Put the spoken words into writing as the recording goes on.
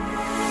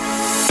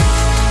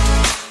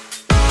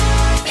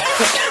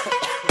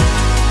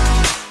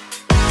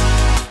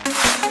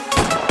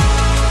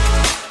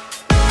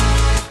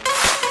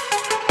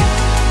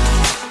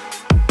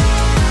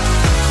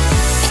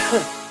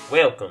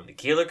Welcome to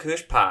Killer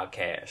Kush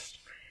Podcast.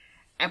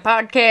 A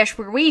podcast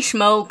where we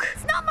smoke.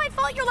 It's not my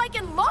fault you're like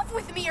in love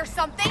with me or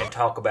something. And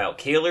talk about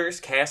killers,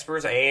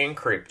 Caspers, and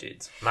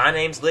cryptids. My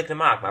name's Lick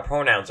Mock. My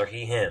pronouns are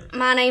he, him.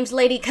 My name's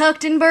Lady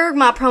Cuchtenberg.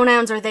 My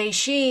pronouns are they,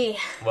 she.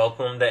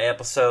 Welcome to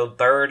episode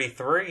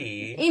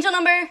 33. Angel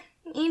number.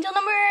 Angel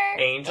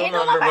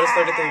number. What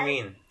does 33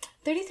 mean?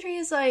 33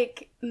 is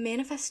like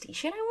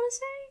manifestation, I want to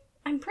say.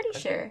 I'm pretty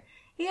sure.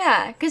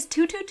 Yeah, because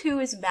 222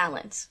 is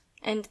balance.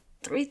 And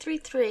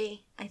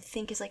 333, I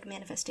think, is like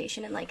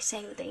manifestation and like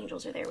saying that the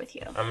angels are there with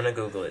you. I'm gonna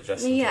Google it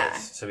just in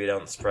case, so we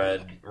don't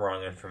spread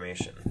wrong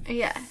information.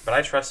 Yeah. But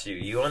I trust you.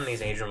 You on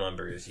these angel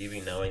numbers, you be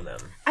knowing them.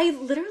 I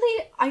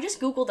just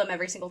Googled them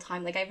every single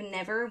time. Like, I've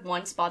never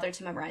once bothered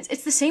to memorize.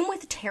 It's the same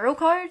with tarot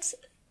cards.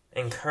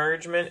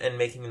 Encouragement and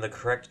making the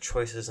correct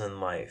choices in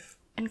life.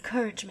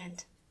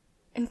 Encouragement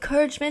and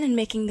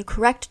making the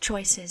correct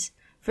choices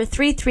for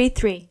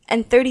 333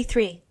 and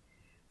 33.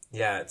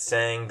 Yeah, it's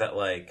saying that,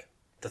 like,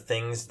 the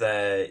things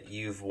that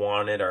you've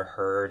wanted are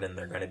heard and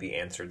they're going to be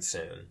answered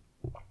soon.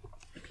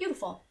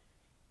 Beautiful.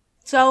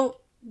 So,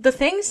 the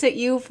things that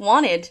you've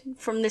wanted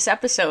from this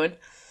episode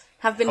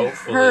have been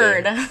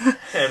heard.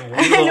 And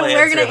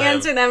we're going to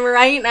answer them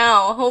right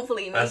now,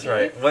 hopefully. Maybe. That's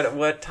right.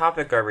 What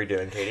topic are we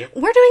doing, Katie?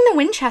 We're doing the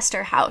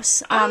Winchester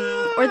House.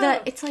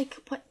 Isn't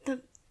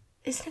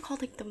it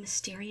called like the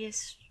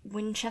Mysterious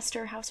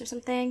Winchester House or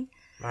something?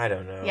 I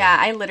don't know. Yeah,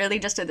 I literally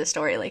just did the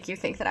story. Like, you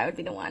think that I would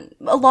be the one.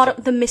 A lot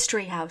of the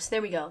Mystery House.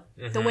 There we go.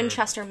 Mm-hmm. The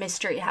Winchester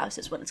Mystery House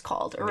is what it's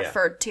called, or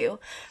referred to.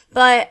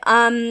 But,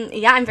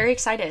 yeah, I'm very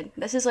excited.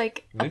 This is,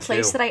 like, a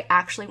place that I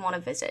actually want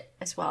to visit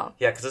as well.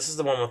 Yeah, because this is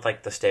the one with,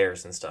 like, the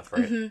stairs and stuff,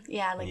 right? Mm-hmm.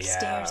 Yeah,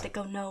 stairs that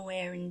go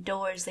nowhere and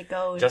doors that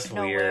go just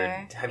nowhere.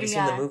 Weird. Have you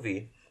seen the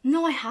movie?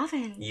 No, I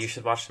haven't. You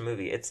should watch the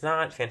movie. It's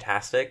not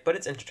fantastic, but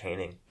it's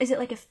entertaining. Is it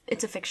like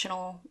it's a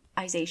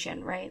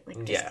fictionalization, right?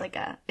 Like just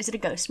is it a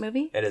ghost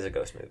movie? It is a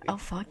ghost movie. Oh,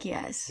 fuck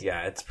yes.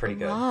 Yeah, it's pretty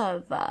good.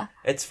 Love.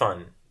 It's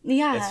fun.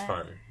 Yeah. It's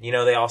fun. You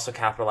know, they also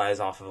capitalize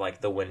off of,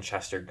 like, the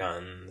Winchester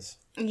guns.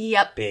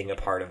 Yep. Being a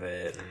part of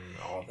it and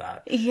all of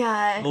that.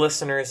 Yeah.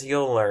 Listeners,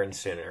 you'll learn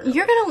sooner.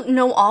 You're going to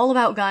know all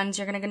about guns.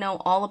 You're going to know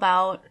all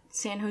about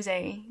San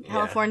Jose,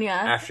 California.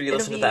 Yeah. After you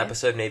listen to the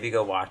episode, maybe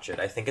go watch it.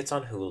 I think it's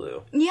on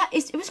Hulu. Yeah,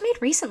 it was made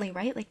recently,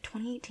 right? Like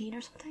 2018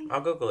 or something? I'll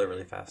Google it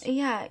really fast.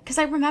 Yeah, because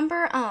I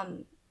remember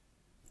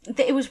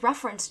it was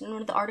referenced in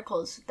one of the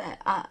articles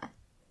that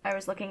I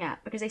was looking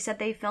at, because they said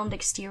they filmed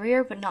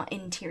exterior but not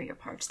interior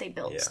parts. They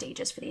built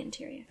stages for the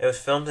interior. It was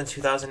filmed in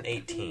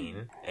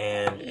 2018,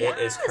 and it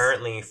is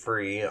currently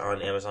free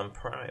on Amazon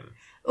Prime.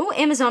 Oh,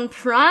 Amazon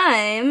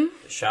Prime!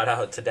 Shout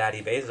out to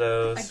Daddy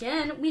Bezos.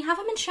 Again, we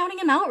haven't been shouting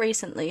him out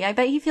recently. I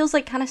bet he feels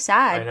like kind of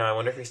sad. I know, I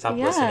wonder if he stopped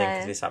listening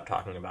because we stopped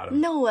talking about him.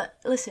 No,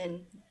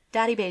 listen,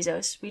 Daddy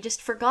Bezos, we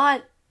just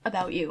forgot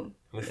about you.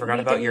 We forgot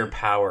about your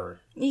power.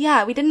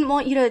 Yeah, we didn't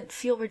want you to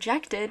feel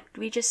rejected.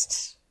 We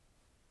just...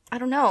 I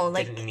don't know,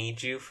 like... Didn't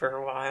need you for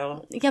a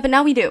while? Yeah, but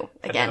now we do,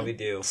 again. But now we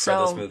do,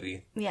 for this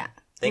movie. Yeah.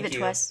 Thank you,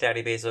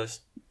 Daddy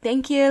Bezos.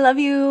 Thank you, love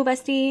you,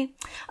 bestie.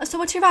 So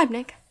what's your vibe,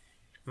 Nick?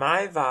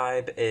 My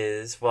vibe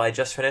is, well, I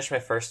just finished my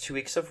first 2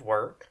 weeks of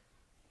work.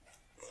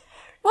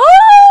 Woo!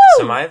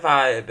 So my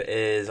vibe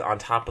is on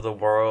top of the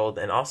world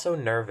and also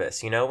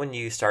nervous. You know when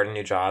you start a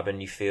new job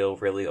and you feel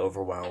really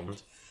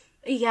overwhelmed?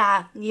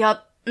 Yeah,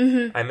 yup.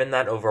 Mm-hmm. I'm in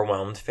that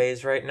overwhelmed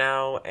phase right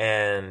now,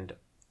 and...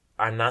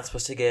 I'm not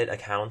supposed to get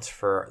accounts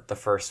for the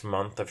first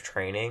month of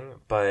training,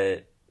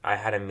 but I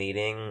had a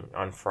meeting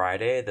on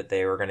Friday that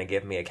they were going to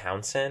give me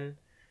accounts in,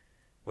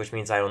 which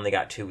means I only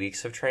got 2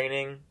 weeks of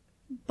training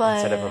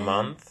instead of a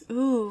month.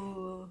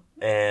 Ooh.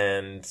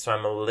 And so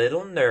I'm a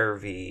little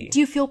nervy. Do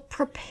you feel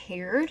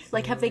prepared?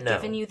 Like, have they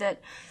given you that...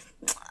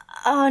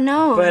 Oh,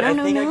 no. But I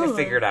think I can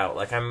figure it out.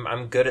 Like,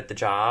 I'm good at the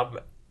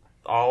job.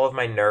 All of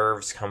my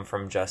nerves come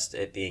from just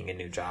it being a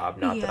new job,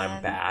 not that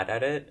I'm bad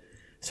at it.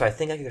 So I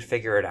think I could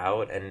figure it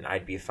out and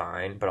I'd be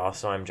fine, but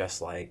also I'm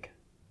just like...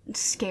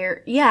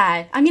 scared.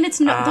 Yeah. I mean,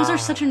 those are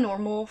such a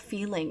normal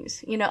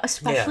feelings, you know,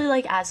 especially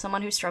like as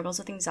someone who struggles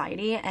with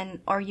anxiety. And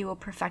are you a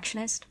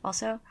perfectionist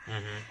also?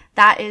 Mm-hmm.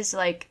 That is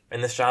like...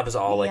 And this job is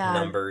all like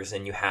numbers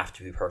and you have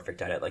to be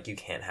perfect at it. Like you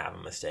can't have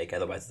a mistake,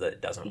 otherwise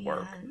it doesn't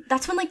work.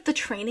 That's when like the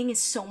training is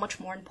so much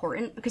more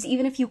important, because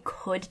even if you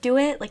could do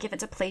it, like if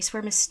it's a place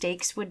where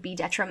mistakes would be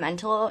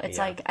detrimental, it's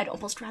like I'd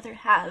almost rather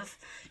have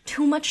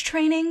too much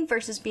training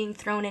versus being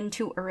thrown in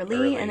too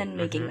early and then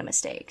making the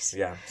mistakes.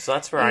 Yeah, so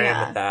that's where I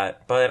am with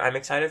that. But I'm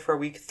excited for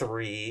week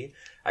 3.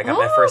 I got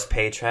my first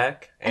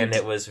paycheck and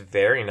it was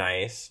very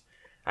nice.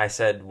 I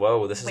said,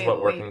 whoa, this is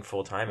what working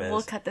full-time is.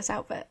 We'll cut this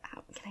out, but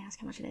can I ask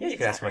how much it is? Yeah, you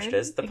can ask how much it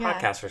is. The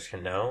podcasters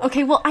can know.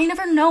 Okay, well, I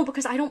never know,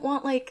 because I don't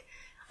want, like...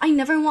 I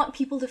never want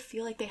people to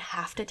feel like they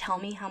have to tell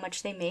me how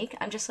much they make.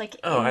 I'm just like...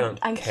 I'm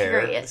care.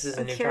 Curious. This is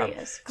a new job.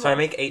 So I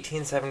make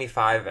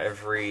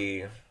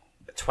 $18.75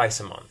 twice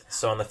a month.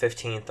 So on the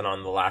 15th and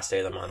on the last day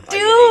of the month, I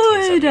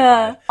get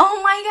 $18.75.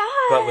 Oh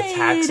my god! But with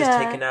taxes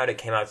taken out, it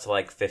came out to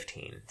like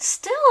 $15.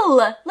 Still,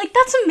 like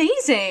that's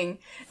amazing.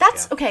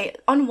 That's okay.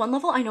 On one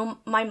level, I know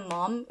my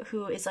mom,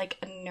 who is like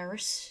a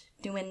nurse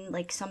doing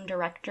like some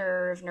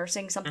director of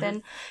nursing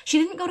something. She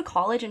didn't go to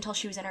college until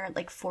she was in her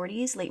like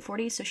 40s, late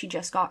 40s, so she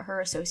just got her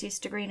associate's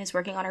degree and is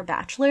working on her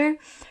bachelor.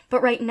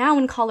 But right now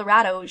in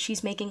Colorado,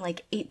 she's making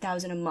like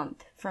 $8,000 a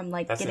month from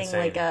like That's getting insane.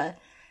 like a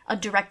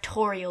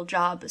directorial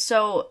job.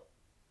 So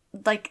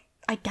like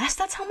I guess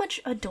that's how much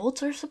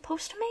adults are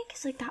supposed to make,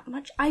 is like that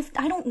much. I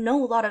don't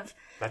know a lot of.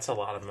 That's a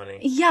lot of money.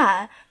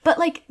 Yeah, but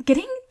like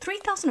getting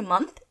 $3,000 a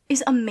month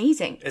is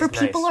amazing for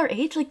people nice. our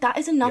age. Like that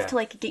is enough Yeah. to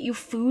like get you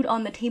food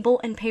on the table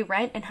and pay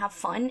rent and have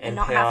fun and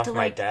not pay have off to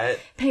my like debt.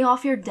 pay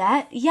off your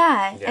debt.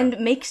 Yeah, Yeah. and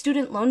make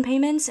student loan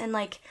payments and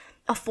like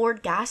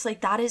afford gas.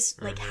 Like that is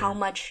like how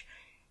much.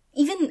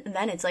 Even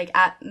then, it's like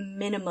at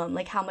minimum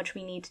like how much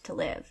we need to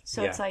live.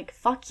 So it's Yeah. like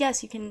fuck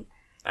yes, you can.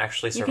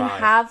 Actually You survive. can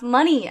have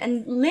money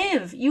and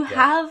live. You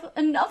have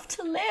enough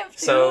to live, dude.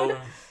 So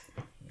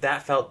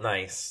that felt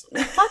nice.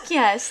 Fuck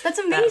yes, that's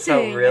That amazing.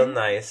 felt real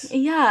nice.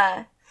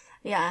 Yeah,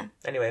 yeah.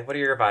 Anyway, what are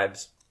your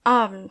vibes?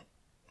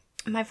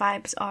 My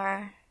vibes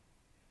are.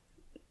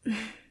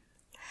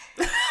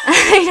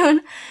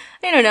 I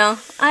don't know.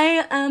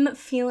 I am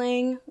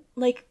feeling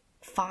like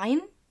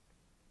fine.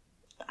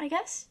 I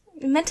guess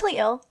mentally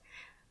ill.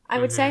 I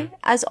would say,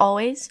 as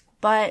always,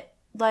 but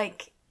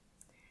like.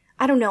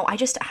 I don't know, I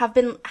just have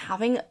been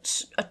having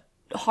a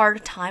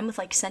hard time with,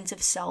 like, sense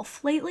of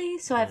self lately,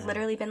 so I've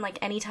literally been, like,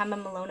 anytime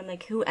I'm alone, I'm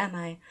like, who am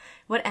I?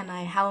 What am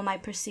I? How am I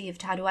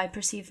perceived? How do I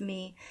perceive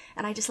me?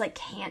 And I just, like,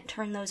 can't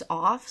turn those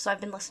off, so I've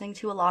been listening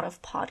to a lot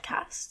of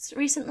podcasts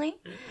recently,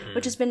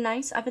 which has been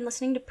nice. I've been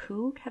listening to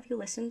Poog. Have you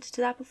listened to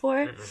that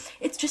before?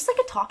 It's just, like,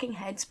 a Talking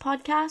Heads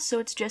podcast, so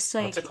it's just,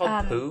 like... What's it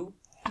called? Pooh?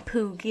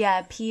 Poog,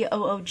 yeah,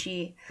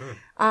 Poog.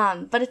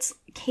 But it's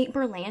Kate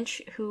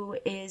Berlanche, who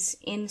is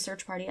in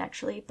Search Party,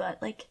 actually,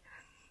 but, like,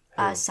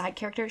 a side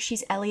character.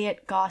 She's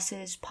Elliot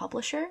Goss's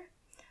publisher.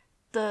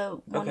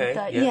 The one with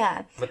the,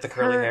 yeah. With the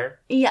curly hair?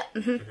 Yeah,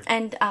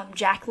 and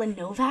Jacqueline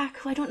Novak,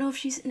 who I don't know if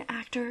she's an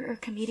actor or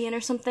comedian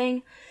or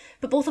something,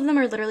 but both of them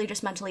are literally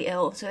just mentally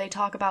ill, so they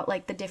talk about,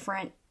 like, the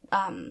different,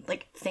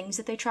 like, things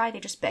that they try.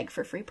 They just beg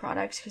for free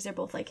products, because they're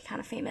both, like,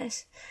 kind of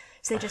famous.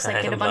 So they just,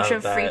 like, get a bunch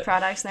of free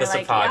products, and they're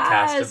like, podcast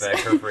yes! to beg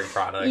for free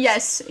products.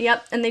 Yes,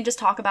 yep, and they just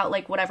talk about,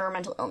 like, whatever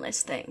mental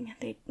illness thing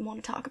they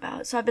want to talk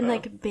about. So I've been,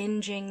 like,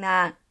 binging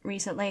that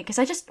recently, because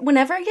I just,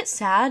 whenever I get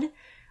sad,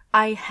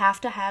 I have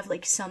to have,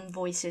 like, some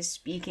voices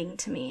speaking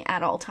to me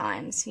at all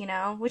times, you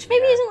know? Which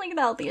maybe isn't, like,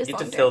 the healthiest You have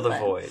to long fill term, the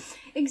but- void.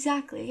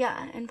 Exactly,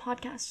 yeah, and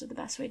podcasts are the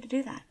best way to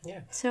do that.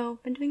 Yeah. So,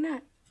 been doing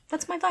that.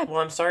 That's my vibe.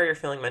 Well, I'm sorry you're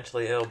feeling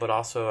mentally ill, but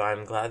also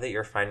I'm glad that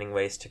you're finding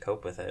ways to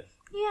cope with it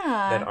that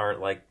Yeah. aren't,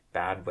 like,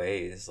 bad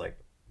ways. Like,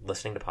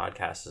 listening to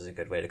podcasts is a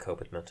good way to cope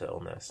with mental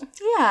illness.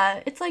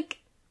 Yeah, it's like,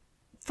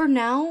 for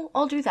now,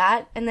 I'll do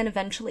that, and then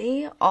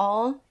eventually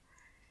I'll,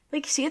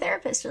 like, see a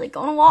therapist or, like,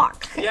 go on a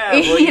walk. Yeah,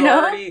 well, you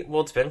know?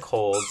 well, it's been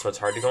cold, so it's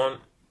hard to go on...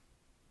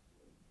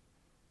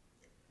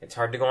 It's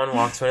hard to go on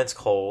walks when it's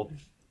cold,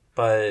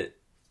 but,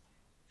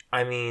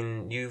 I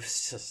mean, you've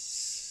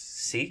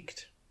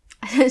seeked?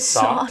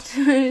 Sought out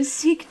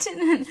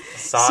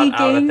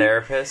a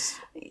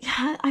therapist?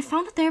 Yeah, I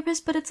found a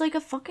therapist, but it's like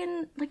a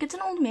fucking, like, it's an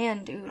old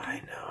man, dude.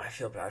 I know, I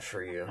feel bad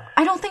for you.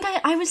 I don't think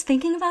I was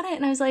thinking about it,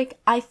 and I was like,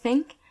 I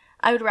think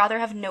I would rather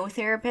have no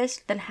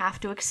therapist than have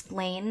to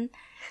explain,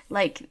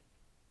 like...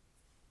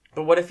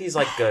 But what if he's,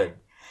 like, good?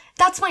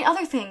 That's my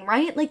other thing,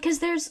 right? Like, because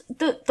there's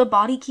The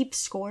Body Keeps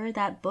Score,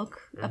 that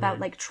book about,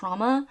 like,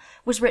 trauma,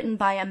 was written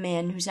by a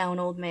man who's now an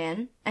old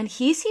man, and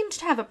he seemed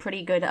to have a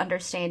pretty good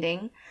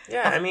understanding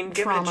Yeah, of I mean,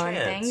 give it a trauma and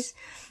chance. things.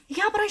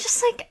 Yeah, but I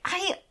just, like,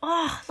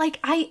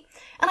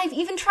 and I've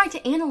even tried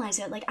to analyze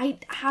it. Like, I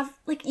have,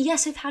 like,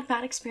 yes, I've had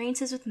bad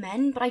experiences with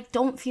men, but I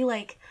don't feel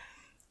like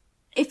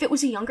if it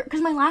was a younger, because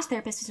my last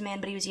therapist was a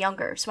man, but he was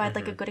younger, so I had,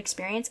 like, a good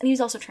experience, and he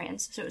was also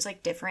trans, so it was,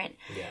 like, different.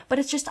 Yeah. But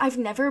it's just, I've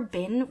never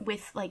been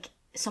with, like,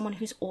 someone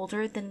who's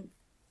older than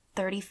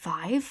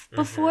 35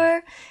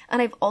 before,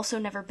 and I've also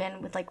never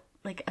been with, like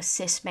a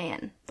cis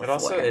man before. It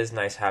also is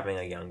nice having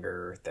a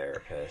younger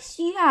therapist.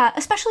 Yeah,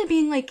 especially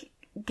being, like,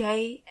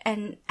 gay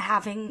and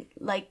having,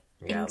 like,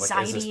 Yeah, anxiety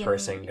like, is this and...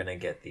 person gonna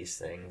get these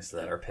things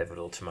that are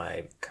pivotal to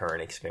my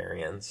current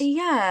experience?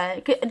 Yeah,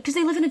 because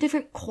they live in a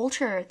different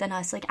culture than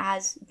us, like,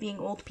 as being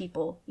old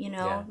people, you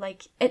know? Yeah.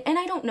 Like, and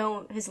I don't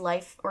know his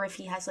life, or if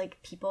he has,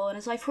 like, people in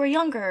his life who are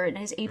younger and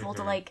is able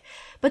to, like...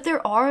 But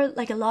there are,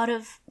 like, a lot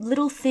of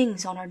little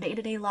things on our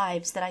day-to-day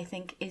lives that I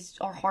think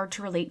are hard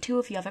to relate to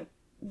if you haven't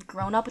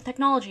grown up with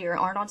technology, or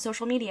aren't on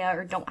social media,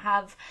 or don't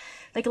have,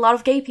 like, a lot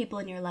of gay people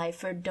in your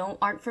life, or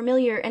aren't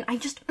familiar, and I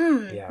just...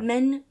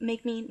 Men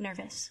make me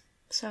nervous.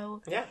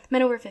 So, Yeah.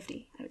 men over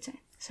 50, I would say.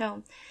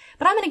 So,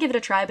 but I'm gonna give it a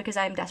try because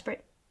I am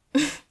desperate.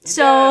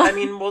 So, Yeah, I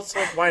mean, well, it's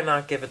like, why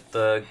not give it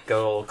the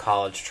good old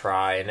college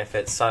try? And if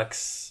it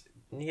sucks,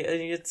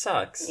 it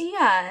sucks.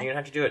 yeah. You don't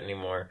have to do it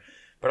anymore.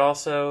 But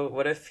also,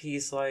 what if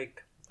he's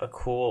like a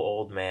cool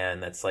old man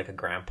that's like a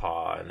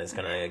grandpa and is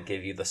gonna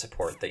give you the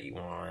support that you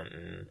want?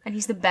 And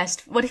he's the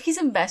best. What if he's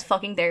the best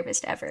fucking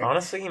therapist ever?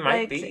 Honestly, he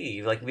might Like,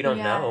 be. Like, we don't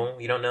yeah. know.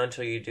 You don't know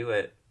until you do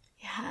it.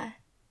 Yeah.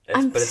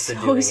 I'm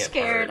so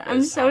scared.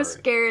 I'm so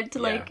scared to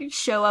like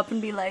show up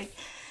and be like,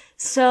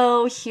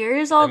 so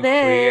here's all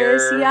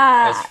this.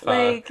 Yeah.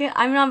 Like,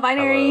 I'm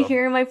non-binary. Hello.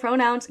 Here are my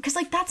pronouns. Because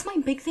like, that's my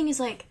big thing is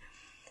like,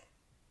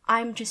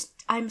 I'm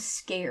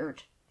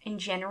scared in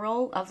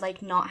general of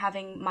like not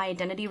having my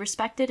identity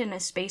respected in a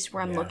space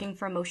where I'm looking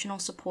for emotional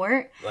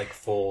support. Like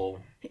full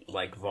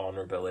like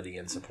vulnerability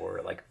and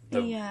support. Like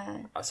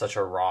such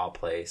a raw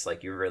place.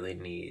 Like you really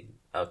need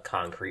a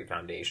concrete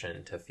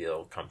foundation to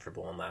feel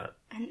comfortable in that.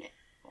 And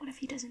what if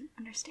he doesn't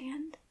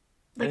understand?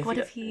 Like what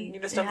if he you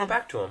just don't go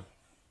back to him.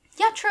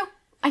 Yeah, true.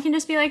 I can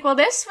just be like, well,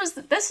 this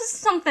is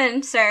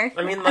something, sir.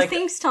 I mean, like,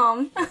 thanks,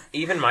 Tom.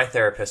 Even my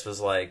therapist was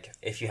like,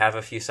 if you have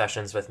a few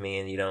sessions with me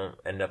and you don't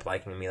end up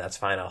liking me, that's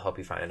fine. I'll help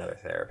you find another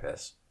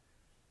therapist.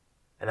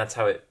 And that's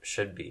how it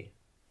should be.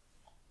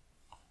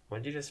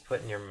 What did you just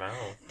put in your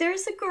mouth?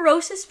 There's the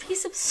grossest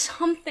piece of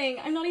something.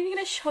 I'm not even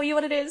going to show you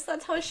what it is.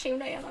 That's how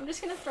ashamed I am. I'm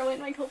just going to throw it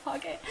in my coat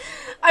pocket.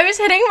 I was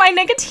hitting my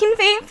nicotine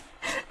vape,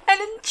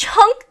 and a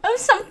chunk of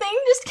something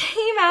just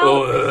came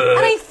out. Ugh.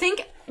 And I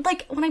think...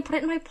 like, when I put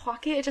it in my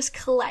pocket, it just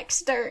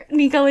collects dirt.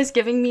 Nico is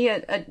giving me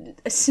a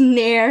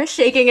snare,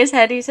 shaking his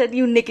head. He said,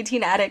 you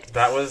nicotine addict.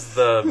 That was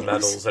the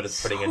metals that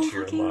it's putting into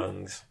your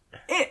lungs.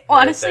 It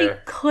honestly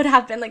could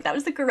have been. Like, that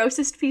was the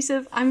grossest piece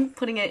of... I'm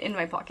putting it in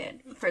my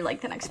pocket for,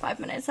 like, the next 5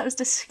 minutes. That was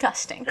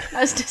disgusting.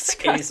 That was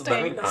disgusting.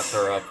 Katie, let me not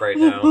throw up right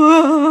now.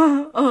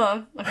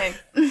 Okay.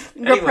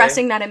 Anyway,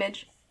 repressing that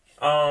image.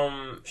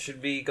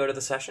 Should we go to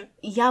the session?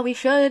 Yeah, we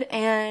should.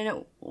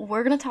 And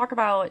we're going to talk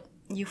about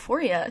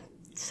Euphoria.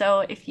 So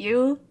if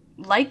you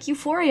like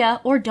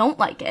Euphoria or don't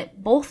like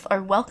it, both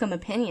are welcome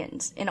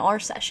opinions in our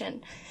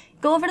session.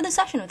 Go over to the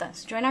session with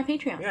us. Join our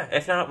Patreon. Yeah,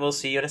 if not, we'll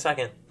see you in a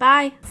second.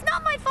 Bye. It's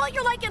not my fault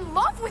you're like in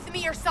love with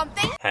me or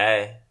something.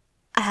 Hey.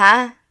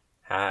 Uh-huh.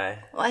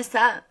 Hi. What's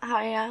up? How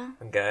are you?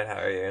 I'm good. How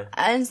are you?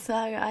 I'm so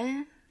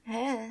good.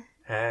 Hey.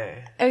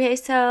 Hey. Okay,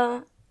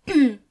 so...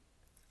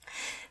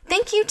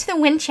 Thank you to the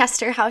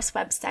Winchester House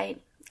website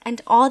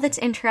and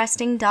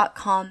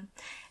allthat'sinteresting.com.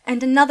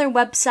 And another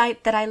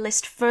website that I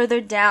list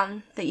further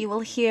down that you will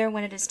hear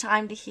when it is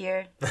time to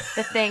hear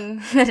the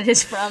thing that it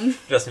is from.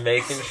 Just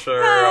making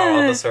sure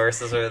all the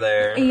sources are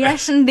there.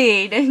 Yes,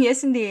 indeed.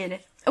 Yes, indeed.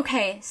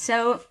 Okay,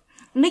 so,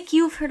 Nick,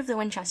 you've heard of the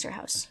Winchester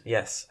House.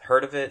 Yes,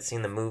 heard of it,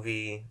 seen the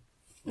movie,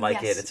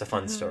 it. It's a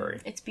fun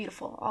story. It's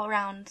beautiful, all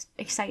around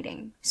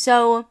exciting.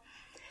 So,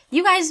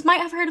 you guys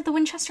might have heard of the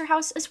Winchester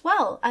House as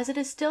well, as it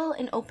is still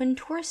an open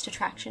tourist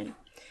attraction.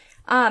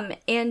 And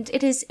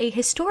it is a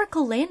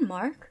historical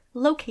landmark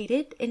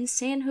located in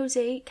San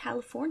Jose,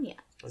 California.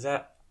 Is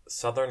that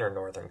Southern or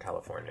Northern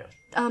California?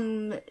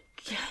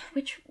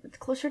 Which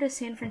closer to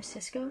San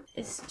Francisco?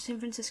 San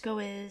Francisco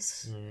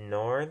is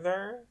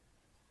Northern?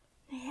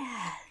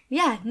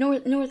 Yeah,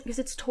 north because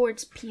it's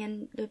towards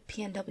the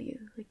PNW,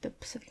 like the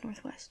Pacific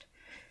Northwest.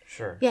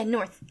 Sure. Yeah,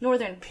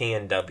 northern.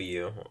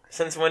 PNW.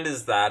 Since when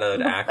is that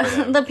an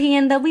acronym? The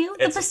PNW?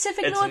 The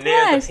Pacific Northwest.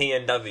 It's near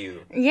the PNW.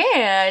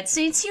 Yeah, it's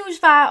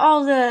used by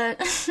all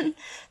the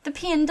the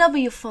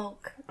PNW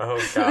folk. Oh,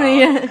 God.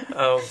 Yeah.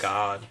 Oh,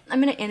 God.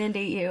 I'm going to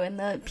inundate you in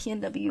the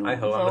PNW I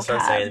hope vocab. I'm going to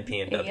start saying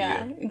PNW.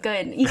 Yeah,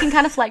 good. You can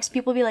kind of flex.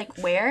 People be like,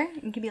 where?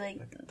 You can be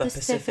like, the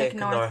Pacific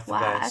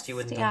Northwest. You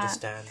wouldn't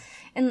understand.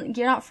 And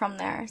you're not from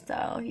there,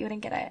 so you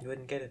wouldn't get it. You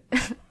wouldn't get it.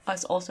 I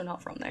was also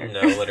not from there.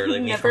 No, literally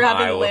me Never from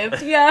having Iowa.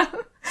 lived, yeah.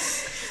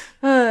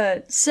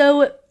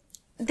 So,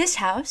 this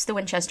house, the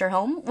Winchester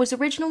home, was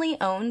originally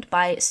owned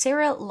by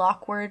Sarah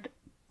Lockwood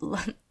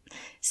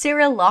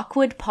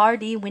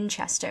Pardee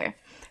Winchester,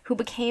 who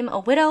became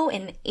a widow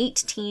in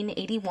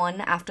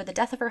 1881 after the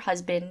death of her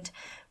husband,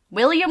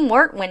 William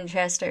Wirt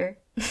Winchester.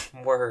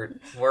 Wirt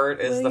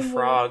is the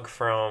frog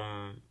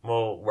from...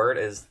 Well, Wirt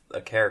is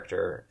a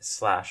character /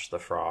 the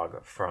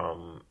frog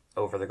from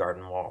Over the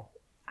Garden Wall.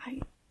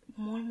 I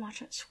want to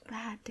watch it so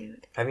bad,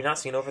 dude. Have you not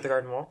seen Over the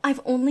Garden Wall? I've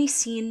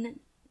seen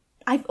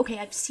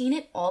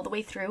it all the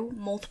way through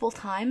multiple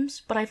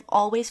times, but I've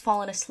always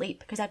fallen asleep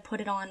because I put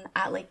it on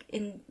at late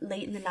in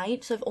the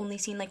night, so I've only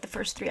seen like the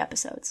first 3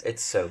 episodes.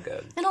 It's so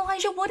good. And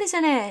Elijah Wood is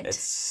in it. It's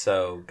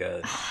so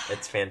good.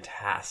 It's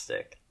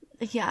fantastic.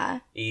 Yeah.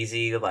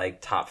 Easy,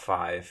 like, top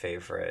 5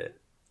 favorite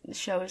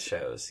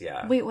shows,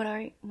 yeah. Wait, what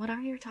are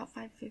your top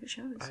 5 favorite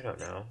shows? I don't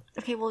know.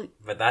 Okay, well...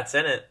 But that's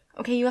in it.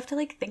 Okay, you have to,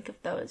 like, think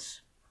of those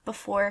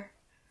before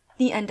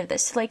the end of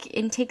this. Like,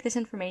 intake this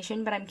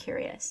information, but I'm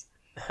curious.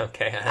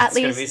 Okay, it's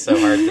going to be so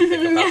hard to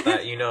think about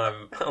that. You know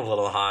I'm a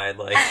little high,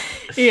 like...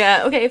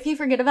 Yeah, okay, if you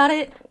forget about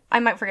it,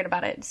 I might forget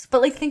about it. But,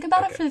 like, think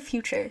about it for the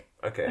future.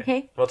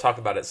 Okay? We'll talk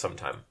about it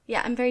sometime.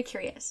 Yeah, I'm very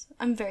curious.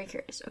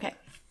 Okay.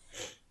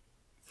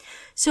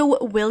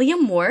 So,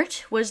 William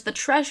Wirt was the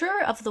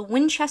treasurer of the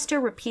Winchester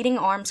Repeating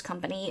Arms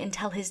Company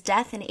until his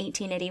death in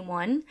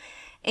 1881,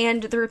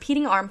 and the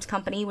Repeating Arms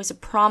Company was a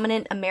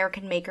prominent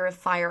American maker of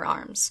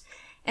firearms,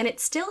 and it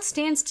still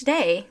stands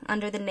today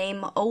under the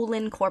name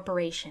Olin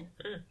Corporation.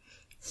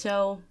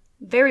 So,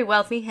 very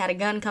wealthy, had a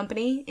gun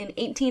company in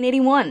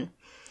 1881,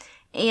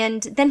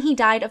 and then he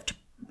died of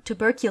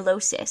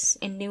tuberculosis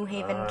in New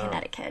Haven,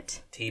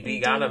 Connecticut.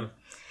 TB got him.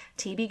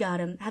 TB got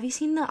him. Have you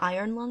seen the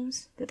iron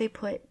lungs that they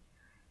put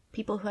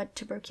people who had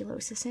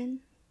tuberculosis in?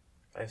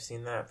 I've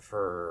seen that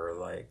for,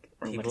 like,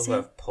 people is who it?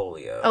 have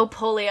polio. Oh,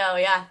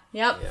 polio, yeah.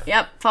 Yeah.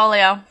 Yep,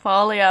 polio.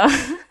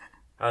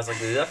 I was like,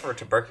 they do that for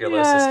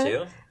tuberculosis,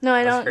 too? No,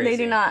 I That's don't. They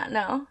crazy. do not.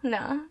 No.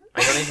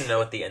 I don't even know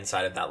what the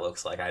inside of that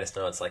looks like. I just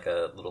know it's like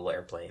a little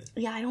airplane.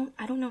 Yeah, I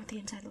don't know what the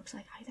inside looks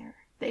like either.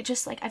 They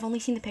just, like, I've only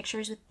seen the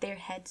pictures with their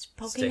heads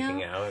poking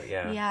Sticking out,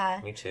 yeah. Yeah.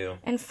 Me too.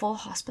 In full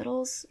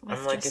hospitals.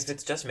 I'm like, if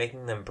it's just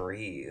making them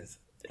breathe,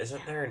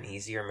 isn't there an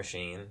easier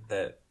machine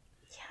that...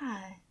 Yeah.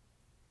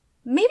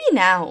 Maybe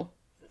now.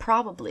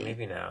 Probably.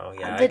 Maybe now,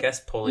 yeah. But I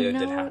guess polio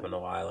did no- happen a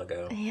while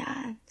ago.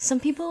 Yeah. Some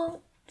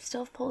people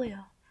still have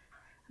polio.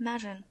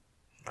 Imagine.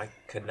 I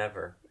could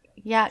never.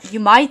 Yeah, you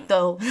might,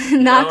 though.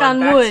 Knock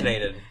I'm on wood.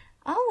 vaccinated,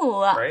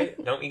 Oh.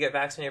 right? Don't you get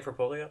vaccinated for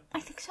polio? I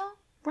think so.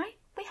 Right?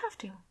 We have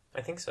to.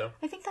 I think so.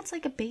 I think that's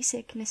like a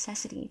basic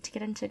necessity to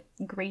get into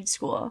grade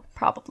school,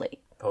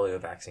 probably. Polio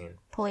vaccine.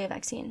 Polio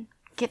vaccine.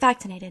 Get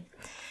vaccinated.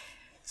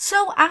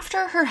 So,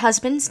 after her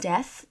husband's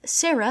death,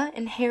 Sarah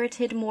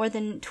inherited more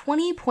than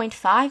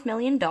 $20.5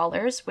 million,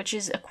 which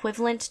is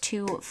equivalent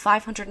to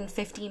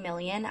 $550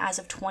 million as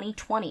of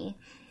 2020.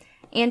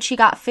 And she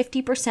got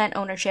 50%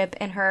 ownership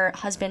in her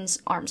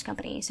husband's arms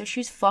company. So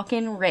she's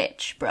fucking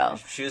rich, bro.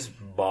 She was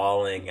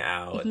bawling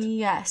out.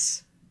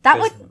 Yes. She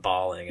was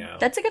bawling out.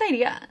 That's a good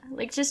idea.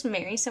 Like, just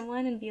marry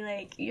someone and be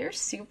like, you're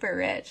super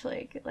rich.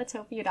 Like, let's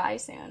hope you die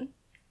soon.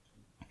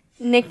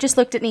 Nick just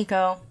looked at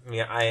Nico.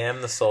 Yeah, I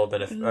am the sole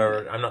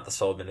or I'm not the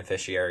sole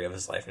beneficiary of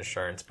his life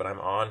insurance, but I'm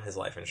on his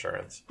life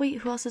insurance. Wait,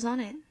 who else is on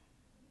it?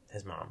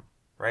 His mom,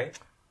 right?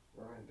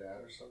 Mom and dad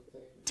or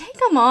something. Take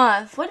them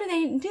off. What do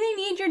they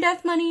need your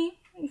death money?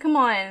 Come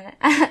on.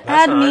 That's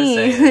Add what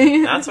me. I'm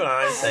saying. That's what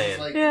I'm I was saying.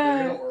 like, Yeah.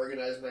 they're gonna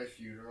organize my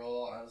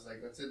funeral. I was like,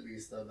 let's at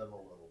least know them a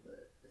little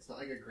bit. It's not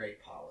like a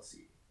great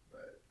policy,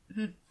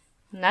 but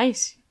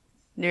Nice.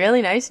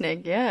 Really nice,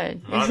 Nick. Yeah.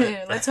 I'm on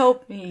it. Let's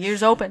hope.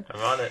 Ears open.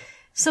 I'm on it.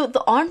 So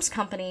the arms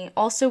company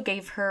also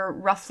gave her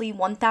roughly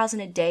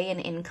 $1,000 a day in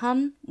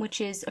income, which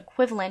is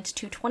equivalent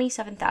to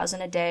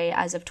 $27,000 a day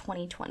as of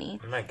 2020.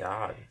 Oh my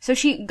god. So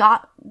she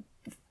got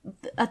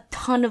a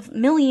ton of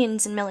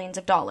millions and millions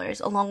of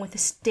dollars, along with a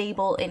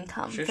stable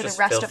income She for was the just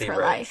rest of filthy her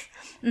rich.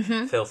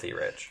 life. Filthy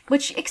rich.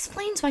 Which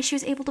explains why she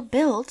was able to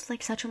build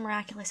like such a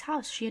miraculous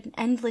house. She had an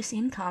endless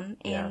income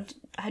and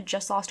had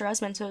just lost her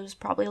husband, so it was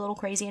probably a little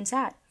crazy and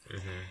sad.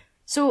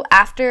 So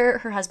after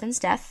her husband's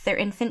death, their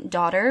infant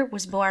daughter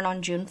was born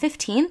on June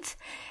 15th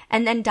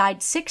and then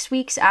died 6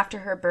 weeks after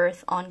her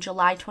birth on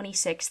July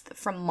 26th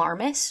from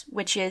marmoset,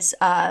 which is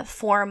a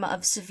form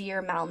of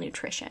severe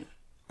malnutrition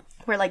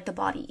where like the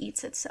body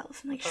eats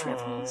itself and like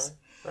shrivels.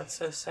 That's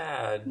so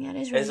sad. Yeah, it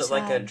is really Is it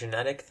like a sad.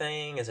 genetic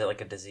thing? Is it like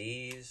a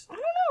disease? I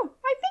don't know.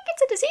 I think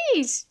it's a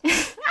disease.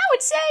 I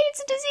would say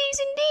it's a disease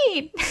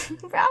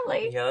indeed.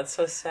 Probably. Yeah, that's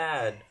so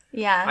sad.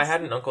 Yeah. I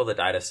had an uncle that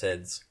died of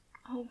SIDS.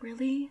 Oh,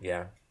 really?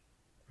 Yeah.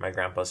 My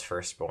grandpa's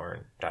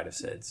firstborn died of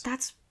SIDS.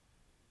 That's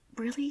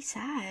really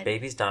sad.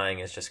 Babies dying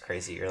is just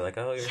crazy. You're like,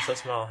 oh, you're so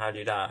small. How'd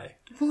you die?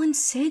 Well, and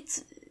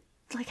SIDS,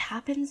 like,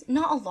 happens,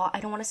 not a lot. I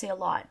don't want to say a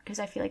lot, because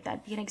I feel like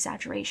that'd be an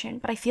exaggeration.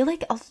 But I feel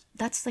like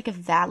that's, like, a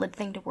valid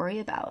thing to worry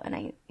about.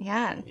 And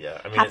Yeah,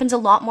 I mean, happens a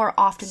lot more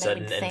often than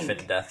sudden we'd think.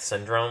 infant death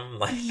syndrome.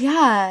 Like,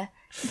 Yeah.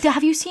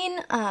 Have you seen,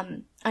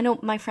 I know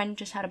my friend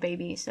just had a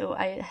baby, so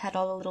I had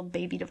all the little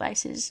baby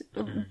devices,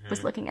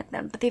 was looking at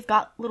them. But they've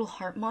got little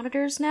heart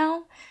monitors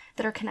now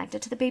that are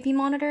connected to the baby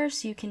monitor,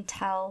 so you can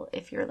tell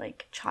if your,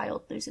 like,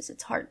 child loses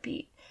its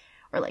heartbeat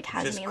or, like,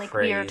 has Just any, like,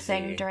 crazy. weird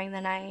thing during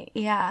the night.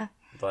 Yeah.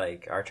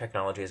 like our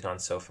technology has gone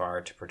so far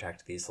to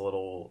protect these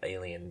little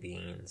alien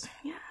beings.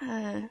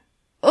 Yeah.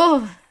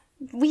 Oh,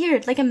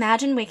 weird. Like,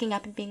 imagine waking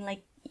up and being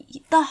like,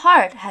 the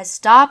heart has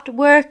stopped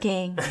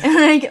working.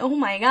 Like, oh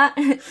my god.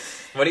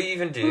 What do you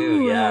even do?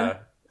 Ooh. Yeah.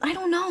 I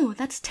don't know.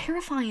 That's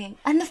terrifying.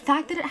 And the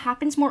fact that it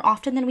happens more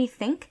often than we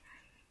think.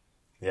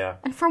 Yeah.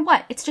 And for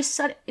what? It's just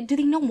do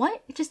they know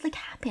what? It just like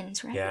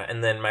happens, right? Yeah.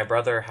 And then my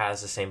brother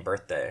has the same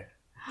birthday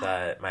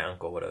that my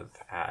uncle would have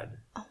had.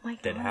 Oh my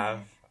god. Did have.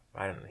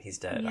 I don't know. He's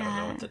dead. I don't know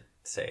Yeah. what to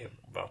say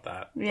about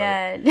that. But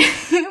Yeah.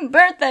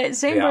 Birthday.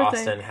 Same yeah, birthday.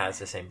 Austin has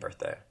the same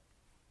birthday.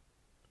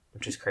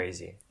 Which is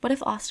crazy. What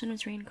if Austin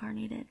was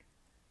reincarnated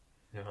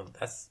You know,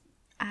 that's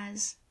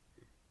as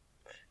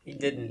he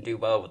didn't do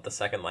well with the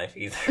second life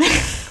either.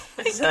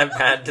 Is that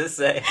bad to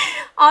say?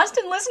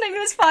 Austin listening to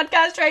this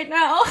podcast right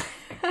now?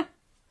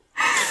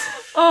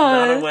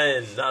 Not a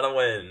win. Not a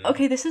win.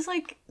 Okay, this is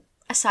like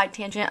a side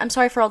tangent. I'm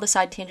sorry for all the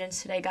side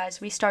tangents today,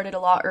 guys. We started a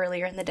lot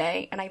earlier in the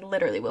day, and I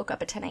literally woke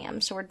up at 10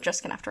 a.m., so we're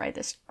just gonna have to ride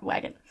this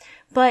wagon.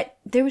 But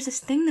there was this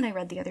thing that I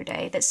read the other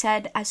day that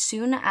said as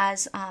soon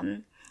as,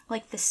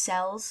 like, the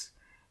cells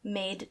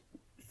made...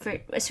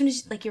 as soon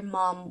as, like, your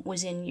mom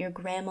was in your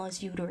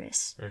grandma's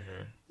uterus,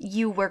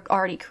 you were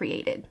already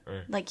created.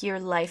 Like, your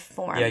life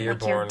form. Yeah, you're like,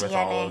 born your with DNA.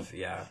 all of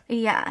yeah.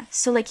 Yeah,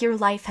 so, like, your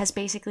life has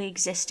basically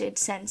existed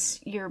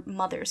since your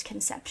mother's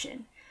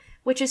conception.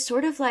 Which is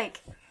sort of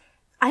like,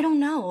 I don't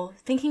know,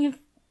 thinking of,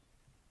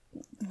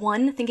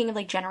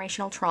 like,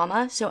 generational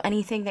trauma. So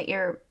anything that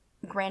your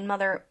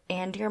grandmother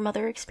and your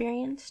mother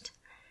experienced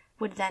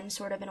would then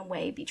sort of in a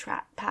way be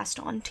passed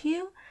on to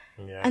you.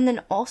 Yeah. And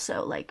then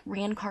also, like,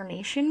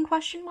 reincarnation, ?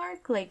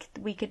 Like,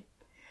 we could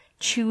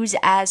choose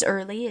as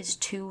early as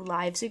 2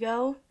 lives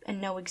ago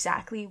and know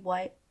exactly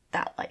what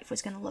that life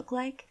was going to look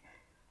like.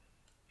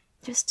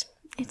 Just,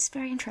 it's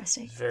very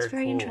interesting. It's very cool.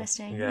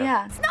 interesting. Yeah.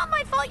 Yeah. It's not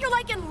my fault you're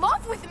like in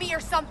love with me or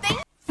something.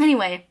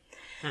 Anyway,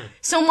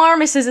 so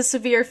Marmis is a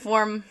severe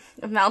form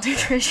of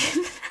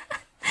malnutrition.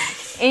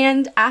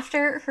 And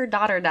after her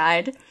daughter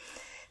died,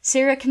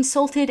 Sarah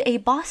consulted a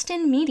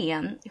Boston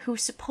medium who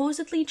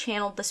supposedly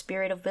channeled the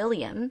spirit of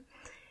William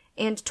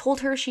and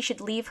told her she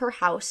should leave her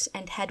house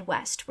and head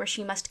west, where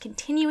she must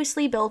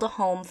continuously build a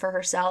home for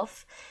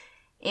herself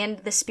and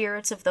the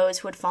spirits of those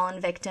who had fallen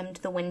victim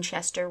to the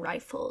Winchester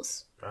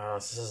rifles. Oh,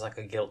 so this is like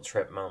a guilt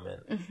trip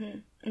moment.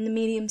 And the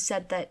medium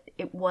said that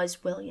it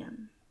was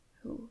William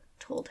who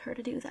told her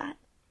to do that.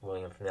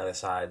 William from the other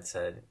side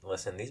said,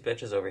 listen, these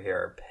bitches over here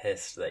are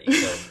pissed that you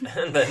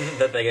said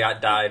that they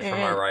died from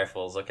our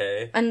rifles,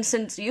 okay? And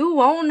since you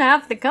won't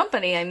have the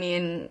company, I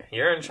mean...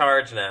 You're in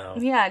charge now.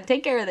 Yeah,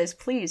 take care of this,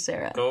 please,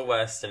 Sarah. Go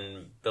west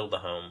and build a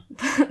home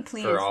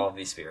Please. for all of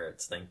these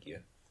spirits. Thank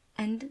you.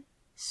 And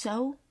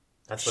so...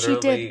 That's she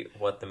literally did.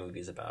 what the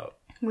movie's about.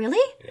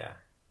 Really? Yeah.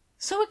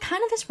 So it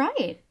kind of is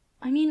right.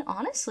 I mean,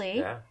 honestly.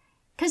 Yeah.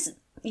 Because,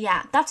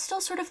 yeah, that's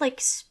still sort of,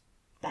 like,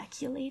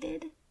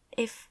 speculated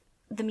if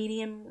the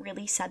medium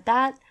really said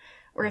that,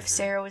 or if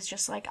Sarah was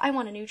just like, I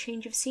want a new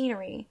change of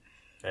scenery.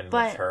 And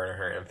But- with her and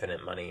her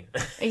infinite money.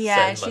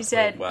 Yeah, she "Let's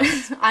said, move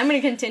west." I'm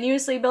going to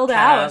continuously build a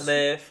house.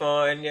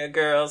 California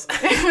girls.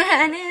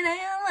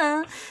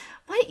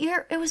 What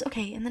year? It was,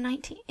 okay, in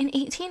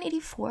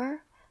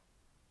 1884?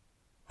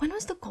 When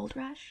was the gold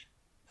rush?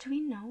 Do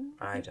we know?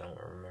 I don't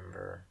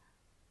remember.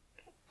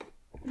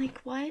 Like,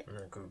 what? I'm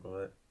gonna Google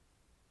it.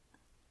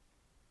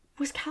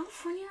 Was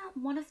California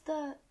one of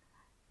the,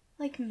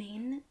 like,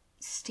 main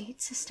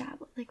states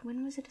established? Like,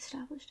 when was it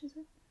established, is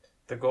it?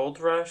 The gold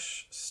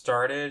rush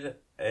started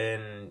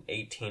in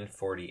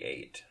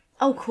 1848.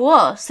 Oh,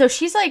 cool. So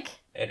she's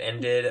like, It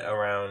ended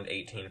around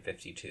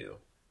 1852.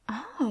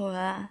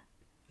 oh,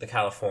 The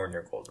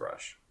California gold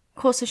rush.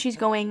 cool. So she's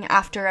going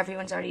after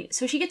everyone's already,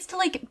 so she gets to,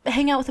 like,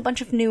 hang out with a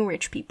bunch of new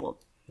rich people.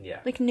 Yeah.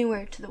 Like,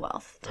 newer to the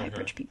wealth type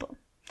rich people.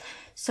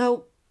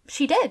 So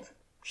she did.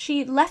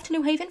 She left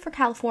New Haven for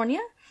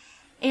California.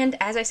 And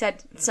as I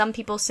said, some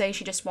people say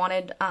she just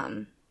wanted,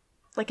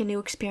 like, a new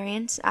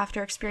experience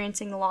after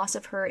experiencing the loss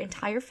of her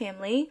entire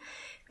family.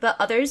 But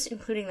others,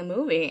 including the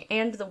movie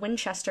and the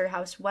Winchester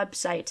House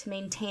website,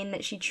 maintain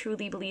that she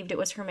truly believed it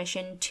was her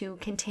mission to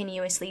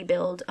continuously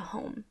build a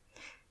home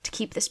to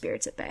keep the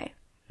spirits at bay.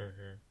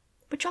 Mm-hmm.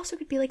 Which also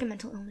could be like a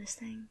mental illness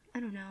thing.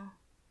 I don't know.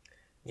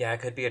 Yeah,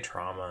 it could be a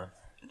trauma.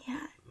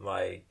 Yeah.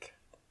 Like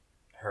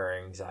her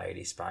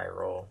anxiety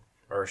spiral,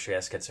 or she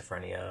has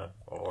schizophrenia,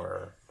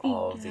 or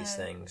all of these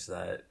things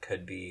that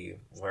could be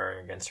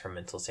wearing against her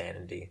mental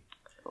sanity.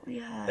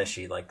 Yeah. That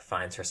she, like,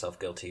 finds herself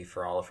guilty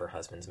for all of her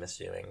husband's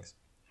misdoings.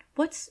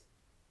 What's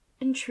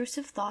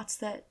intrusive thoughts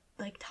that,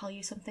 like, tell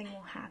you something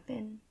will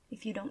happen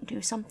if you don't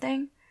do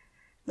something?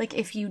 Like,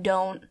 if you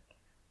don't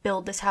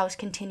build this house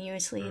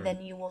continuously,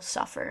 then you will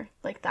suffer.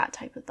 Like, that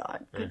type of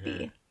thought could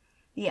be.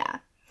 Yeah.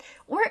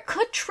 Or it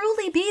could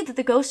truly be that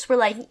the ghosts were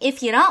like,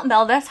 if you don't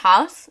build this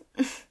house,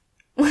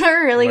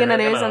 we're really gonna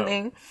do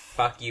something.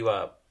 Fuck you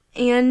up,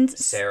 And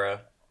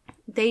Sarah.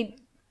 they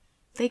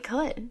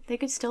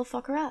could still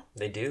fuck her up.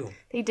 They do.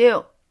 They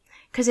do.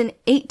 Because in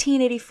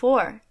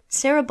 1884,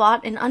 Sarah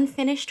bought an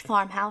unfinished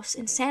farmhouse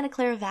in Santa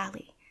Clara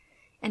Valley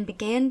and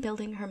began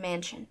building her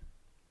mansion.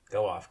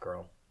 Go off,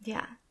 girl.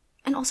 Yeah.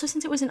 And also,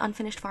 since it was an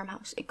unfinished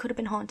farmhouse, it could have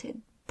been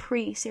haunted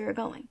pre-Sarah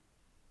going,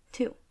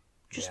 too.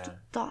 Just a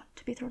thought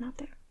to be thrown out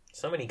there.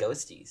 So many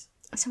ghosties.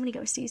 So many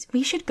ghosties.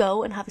 We should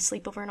go and have a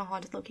sleepover in a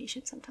haunted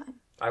location sometime.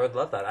 I would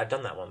love that. I've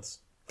done that once.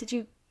 Did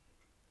you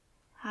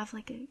have,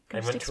 like, a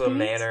ghost I went experience? to a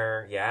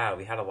manor. Yeah,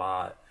 we had a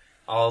lot.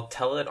 I'll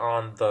tell it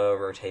on the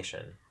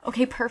rotation.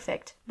 Okay,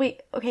 perfect.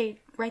 Wait,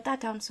 okay, write that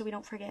down so we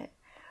don't forget.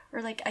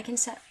 Or, like, I can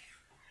set...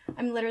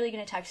 I'm literally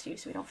going to text you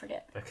so we don't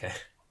forget. Okay.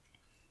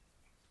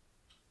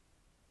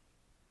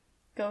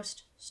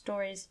 Ghost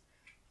stories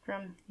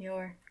from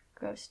your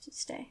ghost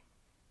stay.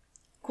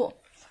 Cool.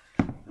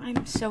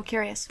 I'm so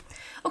curious.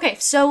 Okay,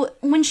 so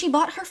when she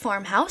bought her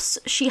farmhouse,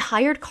 she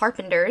hired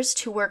carpenters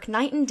to work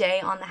night and day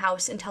on the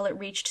house until it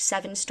reached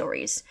 7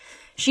 stories.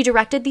 She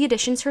directed the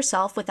additions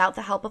herself without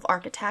the help of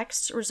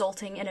architects,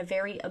 resulting in a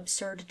very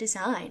absurd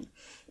design.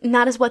 And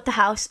that is what the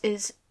house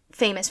is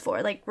famous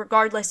for. Like,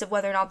 regardless of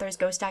whether or not there's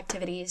ghost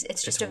activities,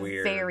 it's just It's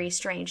weird. very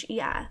strange.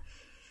 Yeah.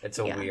 It's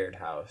a weird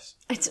house.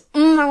 It's,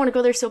 I want to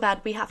go there so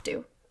bad, we have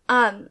to.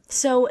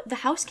 So the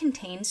house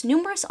contains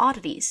numerous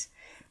oddities,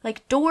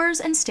 like doors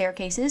and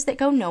staircases that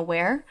go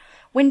nowhere,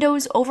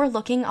 windows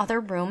overlooking other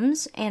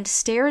rooms, and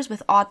stairs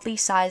with oddly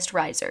sized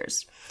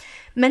risers.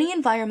 Many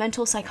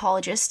environmental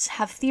psychologists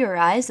have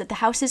theorized that the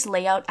house's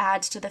layout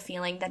adds to the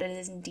feeling that it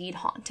is indeed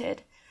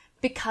haunted,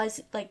 because,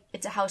 like,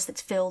 it's a house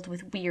that's filled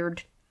with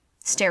weird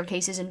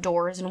staircases and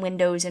doors and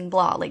windows and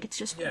blah. Like, it's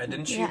just... Yeah,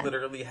 didn't she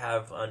literally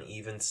have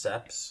uneven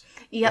steps?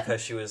 Yep.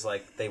 Because she was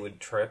like, they would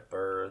trip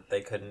or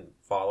they couldn't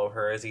follow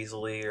her as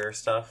easily or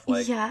stuff.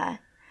 Like, yeah.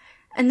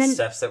 And then...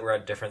 steps that were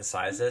at different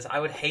sizes. I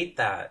would hate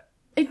that.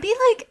 It'd be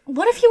like,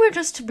 what if you were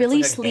just really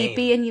like a sleepy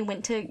game. and you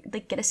went to,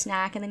 like, get a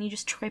snack and then you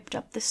just tripped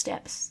up the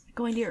steps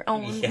going to your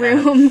own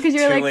room because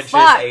you're 2 like, inches,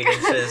 fuck. 8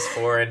 inches,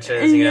 4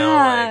 inches, you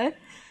know?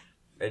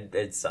 Like,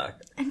 it'd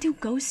suck. And do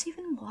ghosts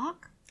even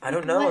walk? I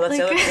don't know. What, That's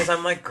the like- other thing is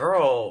I'm like,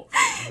 girl,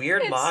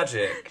 weird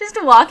logic. Just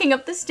walking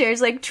up the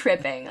stairs, like,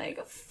 tripping.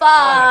 Like,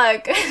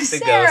 fuck, The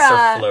Sarah. ghosts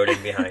are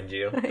floating behind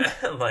you.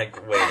 Like,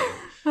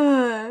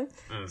 waiting.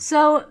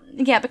 So,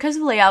 yeah, because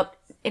of the layout,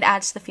 it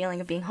adds to the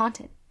feeling of being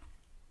haunted.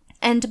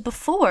 And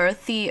before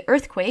the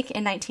earthquake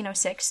in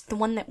 1906, the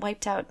one that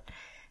wiped out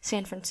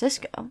San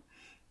Francisco,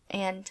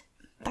 and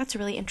that's a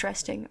really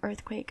interesting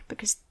earthquake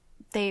because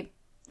it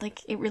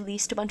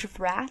released a bunch of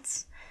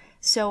rats.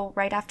 So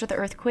right after the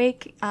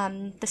earthquake,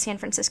 the San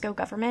Francisco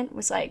government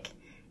was like,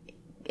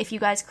 if you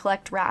guys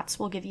collect rats,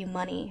 we'll give you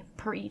money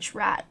per each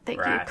rat that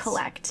you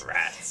collect.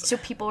 Rats. So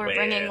people were Where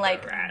bringing, the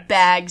like, rats?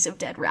 bags of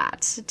dead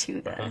rats to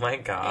the... Oh my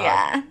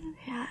god.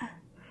 Yeah.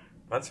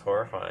 That's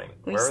horrifying.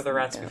 Where were the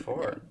rats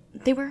before?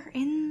 They were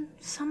in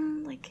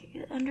some, like,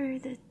 under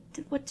the...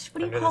 What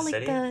do you Under call, the like,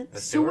 city? the The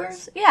sewers?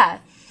 sewers?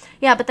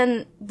 Yeah, but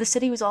then the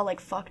city was all,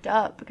 like, fucked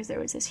up because there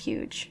was this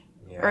huge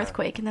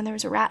earthquake, and then there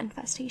was a rat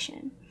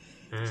infestation.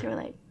 So they were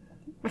like,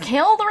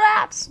 kill the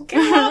rats!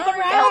 Kill the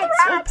rats!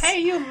 We'll pay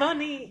you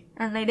money!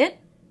 And they did.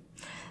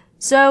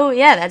 So,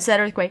 yeah, that's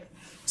that earthquake.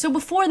 So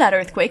before that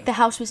earthquake, the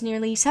house was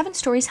nearly 7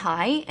 stories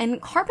high,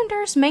 and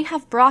carpenters may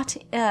have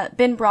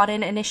been brought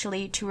in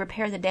initially to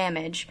repair the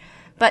damage,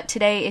 but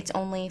today it's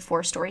only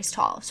 4 stories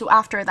tall. So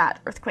after that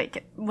earthquake,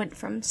 it went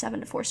from 7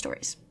 to 4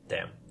 stories.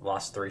 Damn.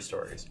 Lost 3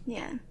 stories.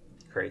 Yeah.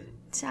 Crazy.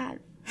 Sad.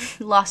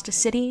 Lost a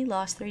city,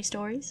 lost 3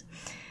 stories.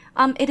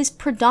 It is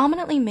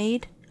predominantly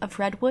made of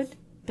redwood,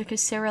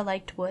 because Sarah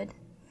liked wood.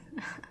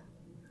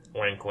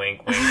 Wink,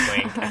 wink, wink,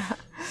 wink.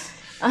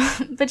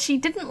 But she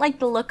didn't like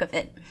the look of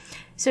it.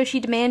 So she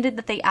demanded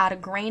that they add a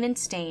grain and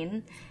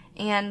stain,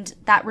 and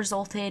that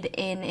resulted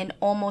in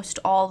almost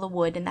all the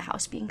wood in the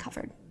house being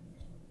covered.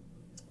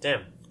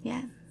 Damn.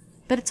 Yeah.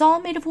 But it's all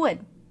made of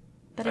wood.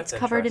 But That's it's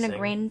covered in a interesting.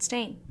 grain and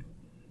stain.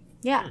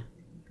 Yeah.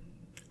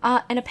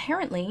 And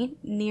apparently,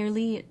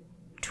 nearly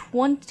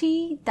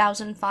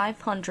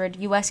 20,500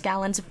 US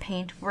gallons of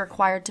paint were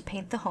required to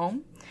paint the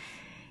home.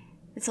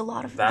 It's a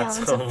lot of That's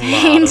gallons a of lot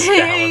paint. of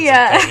gallons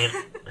Yeah. of paint.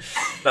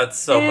 That's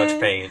so much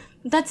paint.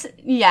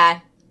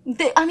 Yeah.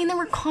 There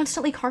were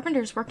constantly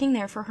carpenters working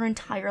there for her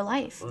entire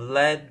life.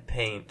 Lead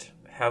paint.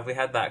 Have we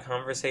had that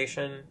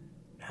conversation?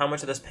 How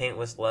much of this paint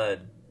was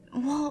lead?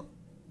 Well,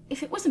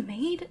 if it was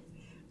made,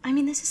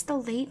 this is the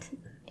late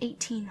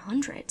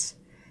 1800s.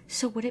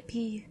 So would it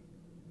be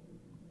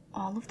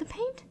all of the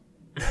paint?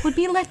 Would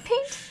be lead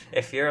paint?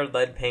 If you're a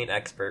lead paint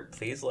expert,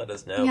 please let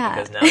us know, Yeah.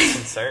 because now I'm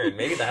concerned.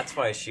 Maybe that's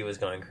why she was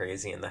going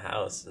crazy in the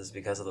house, is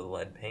because of the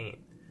lead paint.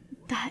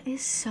 That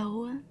is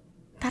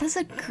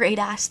a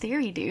great-ass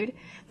theory, dude.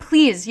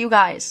 Please, you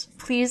guys,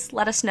 please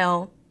let us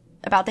know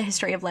about the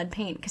history of lead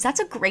paint, because that's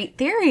a great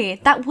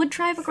theory. That would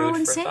drive a girl Food for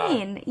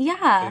insane. thought.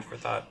 Yeah. Food for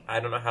thought. I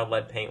don't know how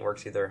lead paint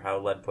works either, how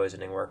lead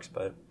poisoning works,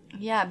 but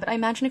Yeah, but I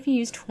imagine if you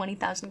use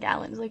 20,000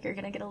 gallons, like, you're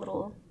gonna get a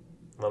little...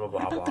 little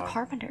blah What about blah. the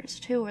carpenters,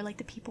 too, or, like,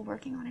 the people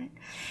working on it?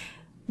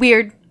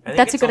 Weird. I think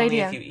That's a it's good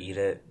only idea. if you eat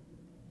it.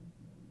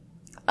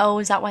 Oh,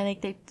 is that why,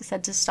 like, they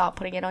said to stop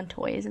putting it on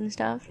toys and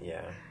stuff?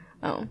 Yeah.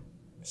 Oh,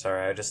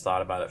 Sorry, I just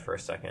thought about it for a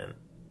second.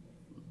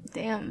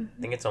 damn.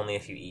 I think it's only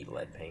if you eat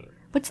lead paint.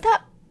 What's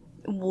that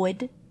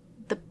wood?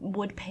 The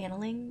wood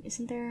paneling?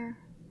 Isn't there...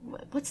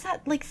 What's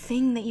that, like,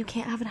 thing that you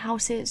can't have in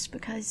houses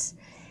because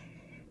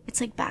it's,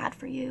 like, bad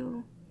for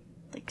you?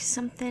 Like,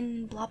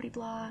 something blah blah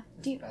blah.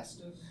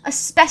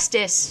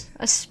 Asbestos.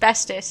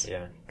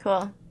 Yeah.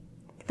 Cool.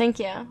 Thank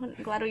you. I'm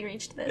glad we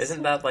reached this.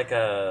 Isn't that like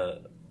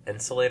a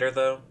insulator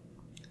though?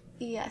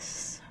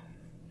 Yes,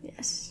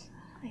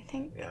 I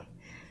think.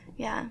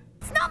 Yeah.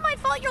 It's not my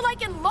fault you're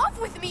like in love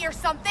with me or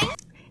something.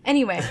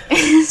 Anyway,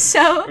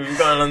 so We've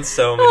gone on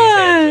so many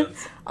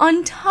tangents.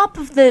 on top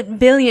of the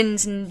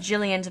billions and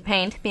jillions of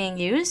paint being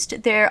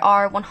used, there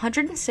are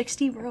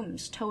 160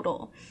 rooms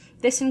total.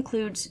 This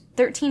includes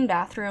 13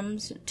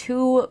 bathrooms,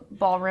 2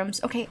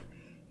 ballrooms. Okay,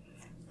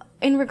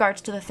 in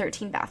regards to the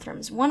 13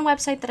 bathrooms, one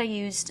website that I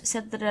used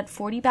said that it had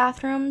 40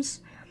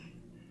 bathrooms,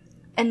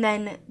 and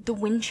then the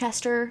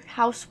Winchester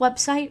House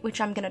website, which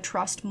I'm going to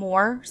trust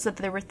more, said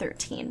that there were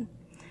 13.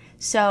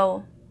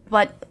 So,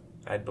 but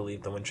I'd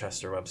believe the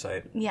Winchester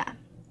website. yeah.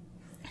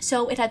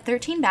 So it had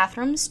 13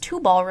 bathrooms, 2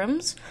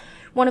 ballrooms,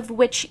 one of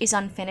which is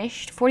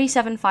unfinished,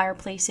 47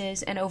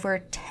 fireplaces, and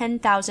over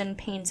 10,000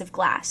 panes of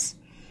glass.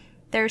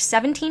 There's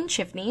 17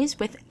 chimneys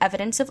with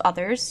evidence of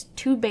others,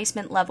 2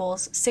 basement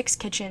levels, 6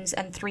 kitchens,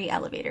 and 3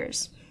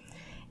 elevators.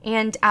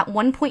 And at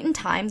one point in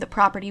time, the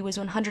property was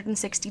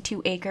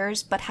 162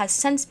 acres, but has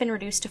since been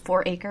reduced to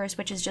 4 acres,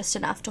 which is just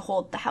enough to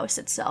hold the house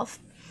itself,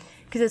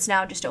 because it's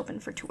now just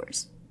open for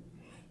tours.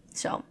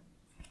 So,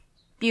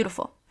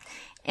 Beautiful.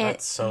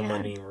 That's so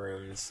many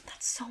rooms.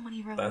 That's so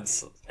many rooms.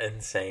 That's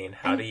insane.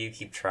 How do you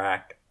keep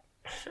track?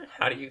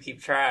 How do you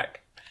keep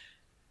track?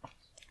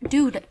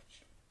 Dude,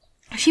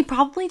 she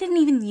probably didn't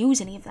even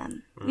use any of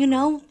them. You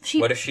know?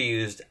 What if she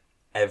used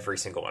every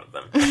single one of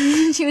them?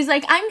 She was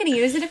like, I'm gonna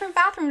use a different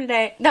bathroom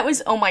today. That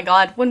was, oh my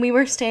god, when we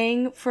were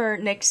staying for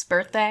Nick's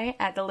birthday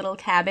at the little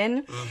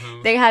cabin,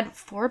 they had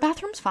 4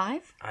 bathrooms,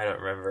 5? I don't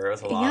remember. It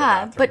was a lot of Yeah,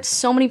 bathrooms. but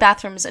so many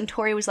bathrooms, and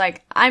Tori was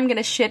like, I'm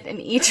gonna shit in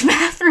each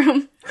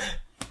bathroom.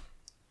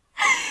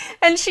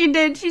 And she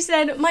did. She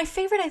said, my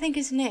favorite, I think,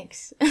 is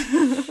Nick's.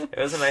 It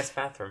was a nice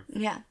bathroom.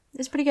 Yeah, it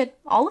was pretty good.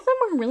 All of them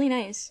were really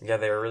nice. Yeah,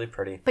 they were really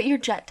pretty. But your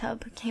jet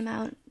tub came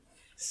out.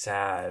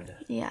 Sad.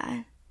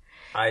 Yeah.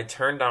 I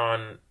turned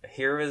on,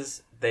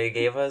 they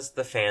gave us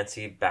the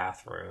fancy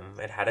bathroom.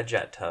 It had a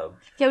jet tub.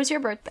 Yeah, it was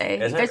your birthday.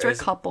 You guys were a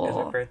couple. It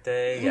was my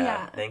birthday? Yeah.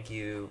 Yeah. Thank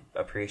you.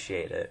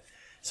 Appreciate it.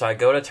 So I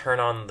go to turn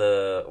on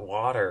the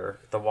water.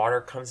 The water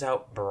comes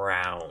out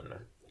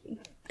brown.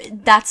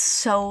 That's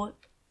so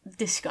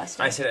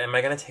disgusting. I said, am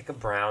I going to take a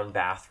brown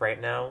bath right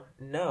now?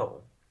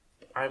 No,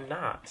 I'm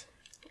not.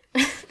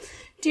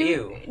 Do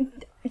Ew.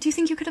 you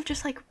think you could have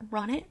just, like,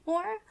 run it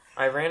more?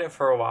 I ran it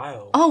for a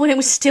while. Oh, when it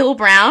was still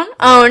brown?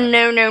 Oh,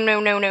 no.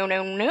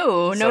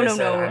 So I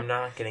said, I'm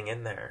not getting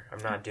in there.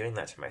 I'm not doing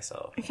that to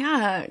myself.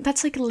 Yeah,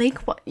 that's like a lake.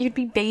 You'd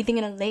be bathing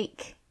in a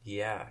lake.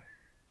 Yeah.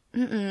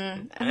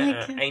 And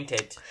like, Ain't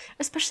it?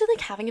 especially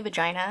like having a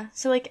vagina.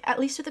 So like, at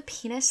least with a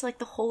penis, like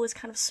the hole is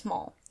kind of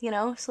small, you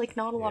know? So like,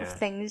 not a lot of Yeah.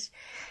 things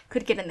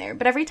could get in there.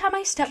 But every time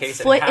I step Case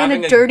foot in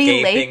having a dirty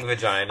gaping lake,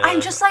 vagina, I'm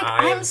just like,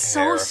 I am I'm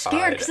so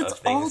scared because it's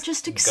terrified of all things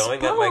just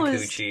exposed. going up my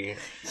coochie.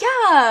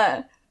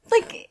 Yeah,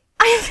 like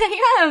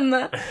I am.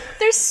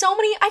 There's so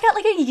many. I got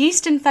like a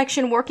yeast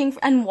infection working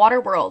in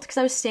Waterworld because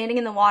I was standing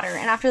in the water,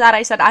 and after that,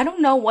 I said, I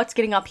don't know what's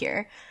getting up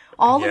here.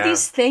 All of Yeah.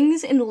 these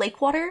things in the lake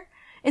water,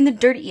 in the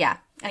dirty. Yeah.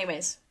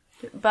 Anyways,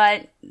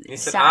 but You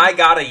said, sad. I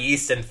got a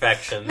yeast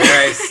infection.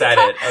 There, I said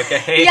it,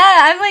 okay? Yeah,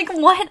 I'm like,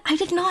 what? I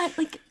did not.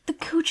 Like, the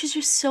cooch is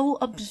just so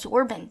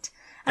absorbent.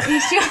 At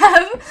least you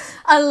have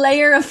a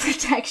layer of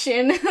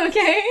protection,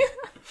 okay?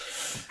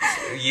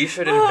 You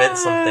should invent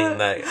something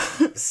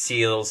that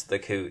seals the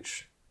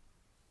cooch.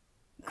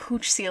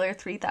 Cooch Sealer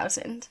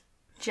 3000.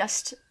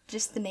 Just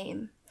the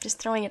name. Just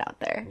throwing it out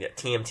there. Yeah,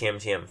 TM.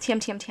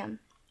 TM.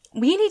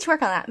 We need to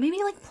work on that.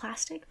 Maybe like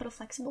plastic, but a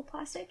flexible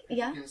plastic?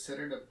 Yeah.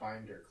 Considered a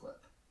binder clip.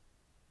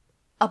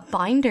 A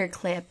binder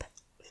clip.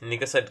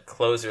 Nika said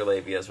close your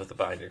labias with a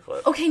binder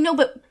clip. Okay, no,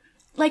 but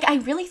like I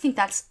really think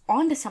that's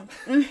onto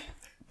something.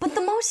 But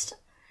the most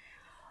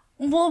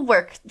we'll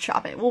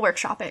workshop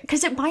it.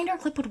 Because a binder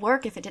clip would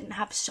work if it didn't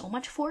have so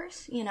much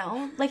force, you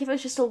know? Like if it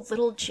was just a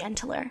little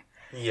gentler.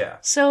 Yeah.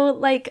 So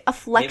like a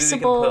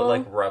flexible Maybe we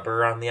can put like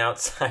rubber on the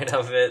outside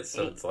of it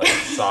so it's like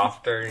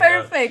softer. You know?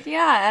 Perfect,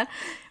 yeah.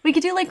 We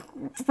could do like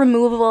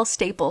removable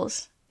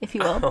staples, if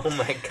you will. Oh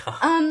my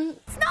god.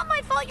 It's not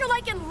my fault you're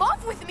like in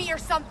love with me or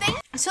something.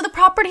 So the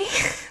property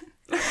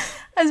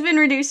has been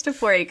reduced to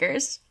 4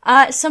 acres.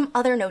 Some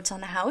other notes on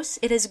the house.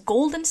 It has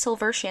gold and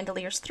silver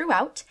chandeliers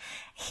throughout,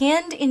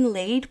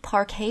 hand-inlaid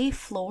parquet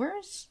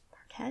floors,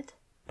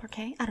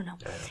 parquet, I don't know,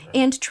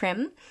 and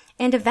trim,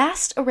 and a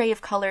vast array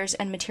of colors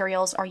and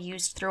materials are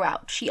used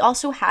throughout. She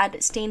also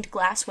had stained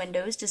glass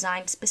windows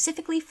designed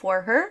specifically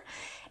for her,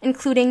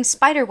 including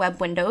spiderweb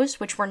windows,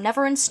 which were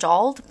never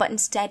installed, but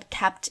instead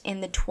kept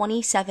in the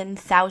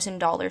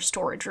 $27,000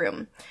 storage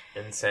room.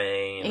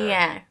 Insane.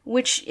 Yeah,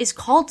 which is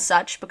called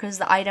such because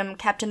the item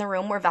kept in the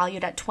room were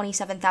valued at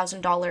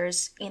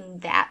 $27,000 in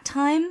that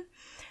time.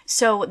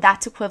 So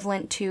that's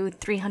equivalent to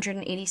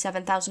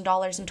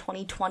 $387,000 in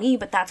 2020,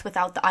 but that's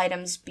without the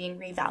items being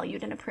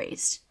revalued and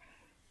appraised.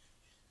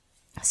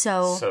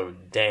 So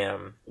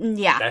damn.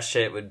 yeah, That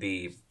shit would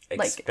be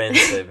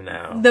expensive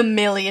now. the $1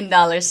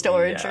 million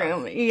storage Yeah.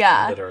 room.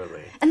 Yeah.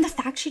 Literally. And the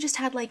fact she just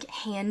had like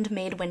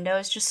handmade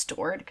windows just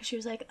stored because she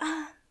was like,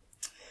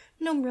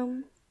 no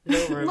room.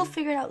 No room. We'll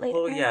figure it out later.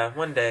 Well, yeah,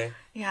 one day.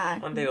 Yeah.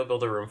 One day we'll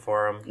build a room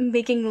for him.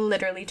 Making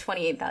literally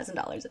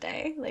 $28,000 a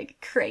day. Like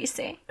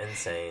crazy.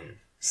 Insane.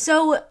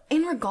 So,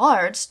 in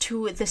regards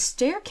to the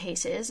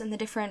staircases and the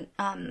different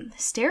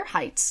stair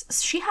heights,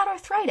 she had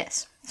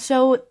arthritis.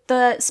 So,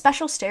 the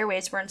special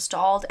stairways were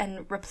installed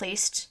and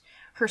replaced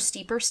her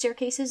steeper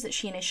staircases that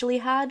she initially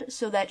had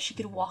so that she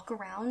could walk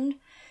around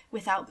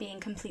without being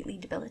completely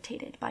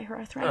debilitated by her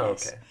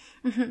arthritis.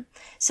 Oh, okay.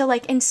 So,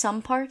 like, in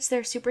some parts,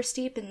 they're super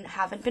steep and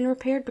haven't been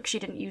repaired because she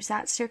didn't use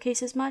that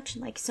staircase as much.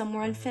 And, like, some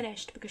were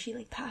unfinished because she,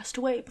 like, passed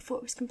away before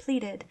it was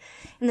completed.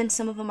 And then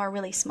some of them are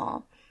really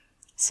small.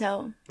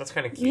 So, That's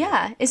kind of cute.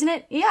 yeah, isn't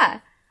it?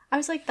 Yeah. I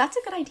was like, that's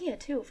a good idea,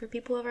 too, for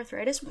people who have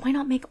arthritis. Why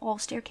not make all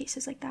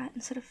staircases like that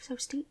instead of so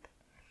steep?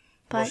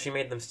 But, Well, she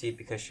made them steep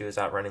because she was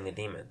outrunning the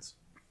demons.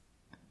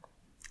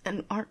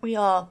 and aren't we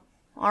all,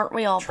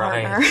 Trying.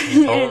 partner?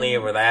 If only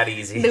it were that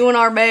easy. Doing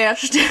our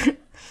best.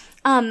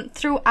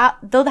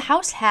 Throughout, though the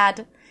house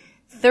had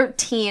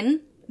 13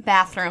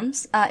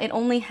 bathrooms, it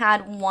only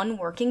had 1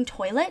 working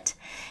toilet,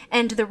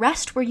 and the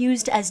rest were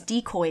used as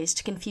decoys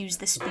to confuse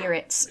the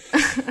spirits.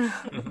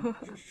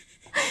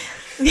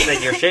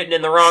 Then you're shitting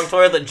in the wrong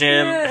toilet,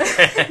 Jim.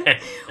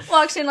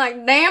 Walks in like,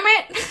 damn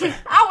it,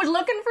 I was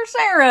looking for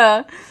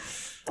Sarah.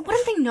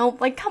 Wouldn't they know?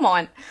 Like, come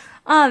on.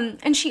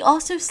 And she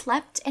also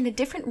slept in a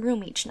different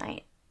room each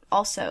night,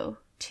 also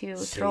to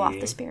throw off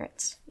the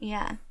spirits.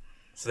 Yeah.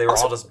 So they were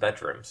all just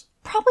bedrooms.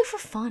 Probably for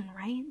fun,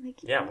 right?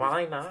 Like, yeah,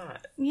 why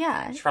not?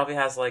 Yeah. She probably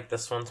has, like,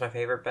 this one's my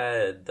favorite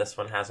bed. This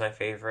one has my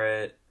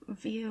favorite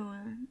view.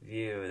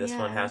 This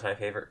one has my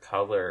favorite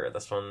color.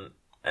 This one,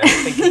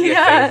 everything can be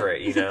a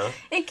favorite, you know?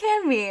 It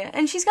can be.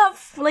 And she's got,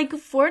 like,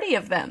 40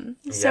 of them.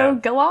 So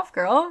go off,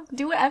 girl.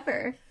 Do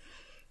whatever.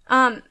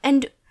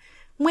 And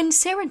when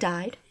Sarah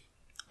died,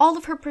 all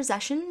of her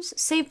possessions,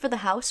 save for the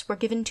house, were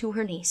given to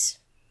her niece,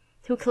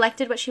 who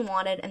collected what she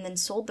wanted and then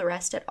sold the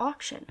rest at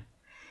auction.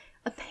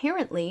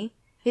 Apparently,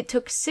 it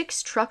took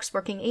 6 trucks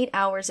working 8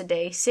 hours a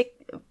day,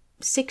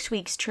 6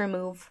 weeks to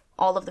remove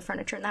all of the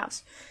furniture in the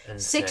house.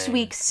 Insane. 6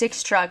 weeks,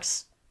 6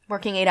 trucks,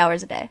 working 8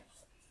 hours a day.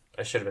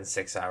 It should have been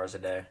 6 hours a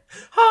day.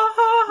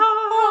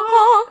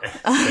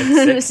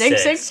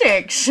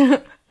 666.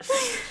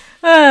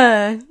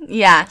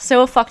 Yeah,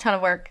 so a fuck ton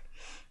of work.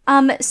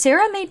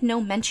 Sarah made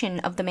no mention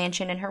of the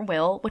mansion in her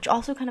will, which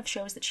also kind of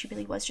shows that she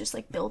really was just,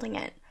 like, building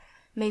it.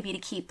 Maybe to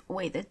keep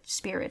away the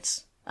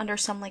spirits under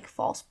some, like,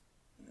 false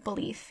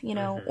belief, you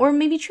know? Or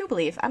maybe true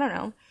belief. I don't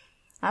know.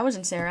 I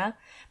wasn't Sarah.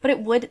 But it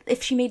would,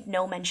 if she made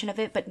no mention of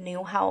it, but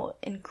knew how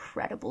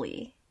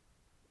incredibly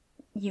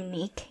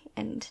unique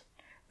and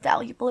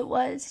valuable it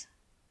was.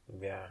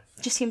 Yeah.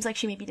 It just seems like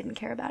she maybe didn't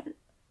care about it,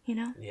 you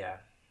know? Yeah.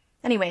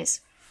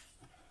 Anyways.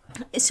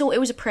 So it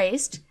was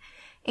appraised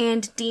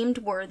and deemed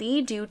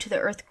worthy due to the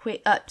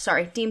earthquake,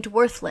 deemed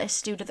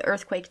worthless due to the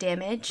earthquake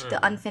damage,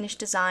 the unfinished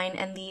design,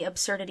 and the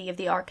absurdity of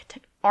the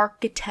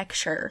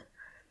architecture.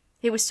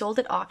 It was sold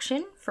at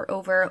auction for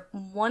over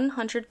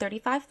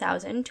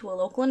 $135,000 to a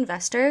local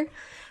investor,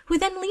 who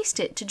then leased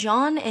it to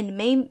John and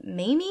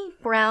Mamie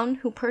Brown,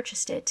 who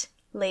purchased it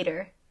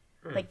later,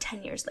 like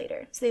 10 years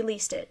later. So they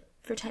leased it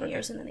for 10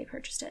 years and then they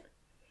purchased it.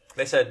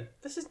 They said,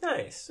 "This is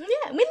nice.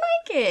 Yeah, we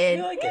like it.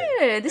 We like it.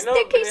 Yeah, this you know,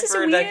 staircase is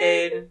for a weird.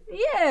 decade.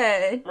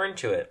 Yeah, We're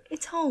into it.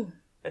 it's home.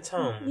 It's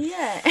home.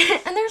 Yeah,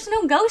 and there's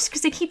no ghosts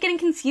because they keep getting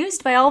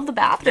confused by all of the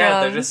bathrooms.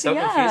 Yeah, they're just so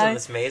confused in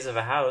this maze of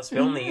a house. We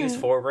only use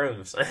 4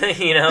 rooms.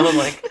 You know,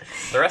 like,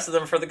 the rest of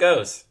them are for the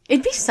ghosts.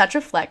 It'd be such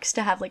a flex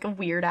to have, like, a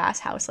weird-ass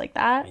house like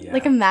that. Yeah.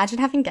 Like, imagine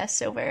having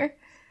guests over.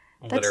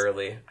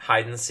 Literally.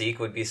 Hide and seek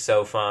would be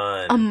so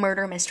fun. A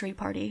murder mystery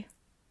party.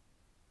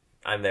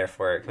 I'm there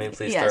for it. Can we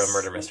please Yes. throw a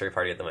murder mystery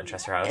party at the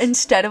Winchester house?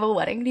 Instead of a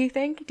wedding, do you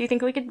think? Do you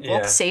think we could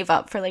Yeah. save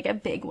up for, like, a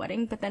big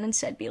wedding, but then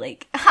instead be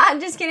like,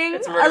 just kidding,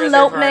 It's a murder mystery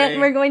elopement, party.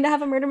 we're going to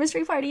have a murder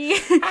mystery party.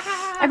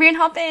 Everyone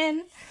hop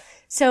in.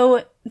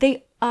 So,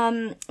 they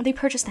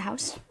purchased the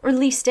house, or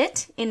leased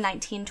it in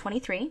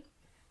 1923,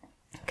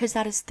 because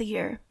that is the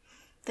year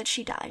that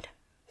she died.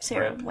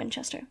 Sarah Rip.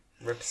 Winchester.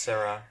 Rip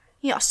Sarah.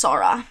 Yeah,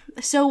 Sarah.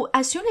 So,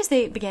 as soon as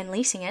they began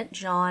leasing it,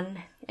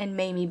 John and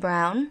Mamie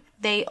Brown,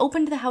 they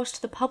opened the house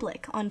to the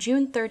public on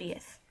June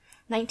 30th,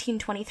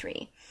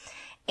 1923.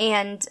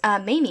 And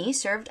Mamie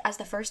served as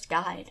the first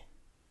guide.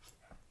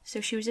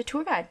 So she was a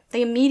tour guide.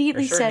 They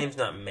immediately Are you sure said... her name's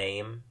not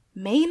Mame?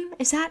 Mame?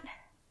 Is that...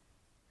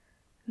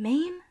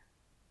 Mame?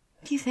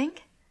 Do you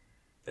think?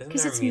 Isn't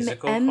Because there a it's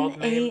musical called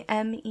Mame?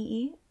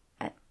 M-A-M-E-E.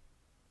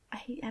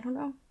 I don't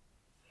know.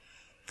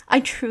 I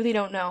truly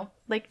don't know.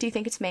 Like, do you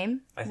think it's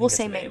Mame? I think We'll it's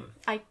say Mame.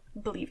 I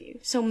believe you.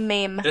 So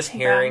Mame. Just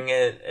hearing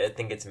it, I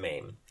think it's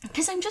Mame.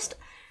 Because I'm just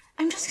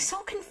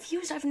so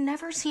confused. I've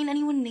never seen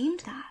anyone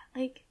named that.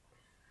 Like,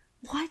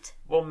 what?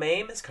 Well,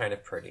 Mame is kind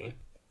of pretty.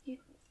 You-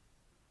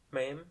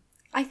 Mame?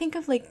 I think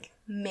of, like,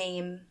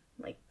 Mame.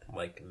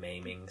 Like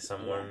maiming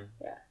someone.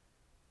 Yeah.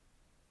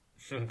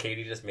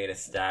 Katie just made a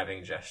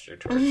stabbing gesture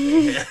towards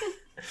me.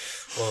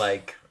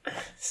 Like,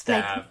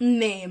 stab. Like,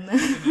 Mame.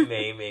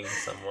 Maiming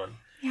someone.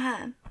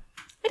 Yeah.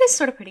 It is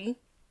sort of pretty.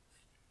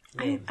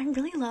 Mame. I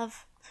really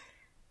love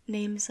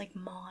names like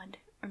Maud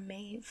or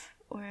Maeve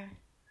or...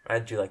 I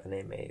do like the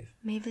name Maeve.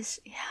 Mavis,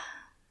 yeah.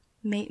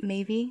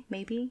 Maybe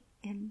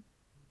in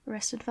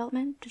Arrested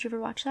Development. Did you ever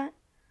watch that?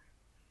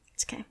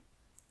 It's okay.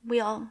 We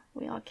all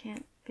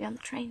can't be on the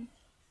train.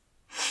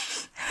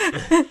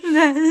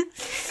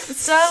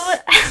 So,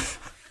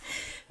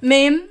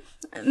 Mame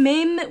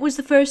was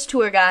the first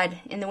tour guide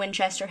in the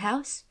Winchester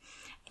house,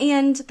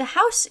 and the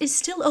house is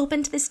still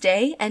open to this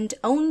day and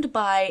owned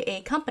by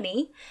a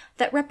company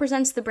that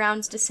represents the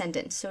Browns'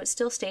 descendants, so it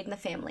still stayed in the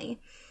family.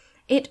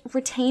 It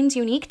retains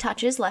unique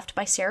touches left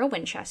by Sarah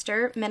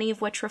Winchester, many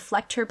of which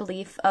reflect her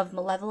belief of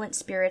malevolent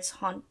spirits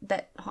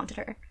that haunted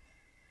her.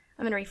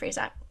 I'm going to rephrase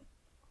that.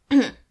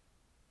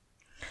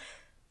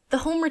 The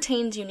home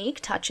retains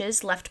unique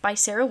touches left by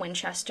Sarah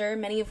Winchester,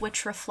 many of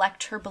which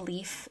reflect her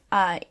belief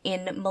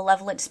in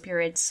malevolent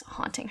spirits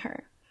haunting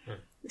her,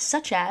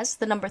 such as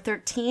the number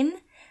 13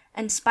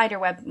 and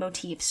spiderweb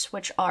motifs,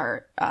 which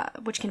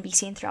can be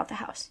seen throughout the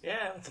house.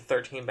 Yeah, with the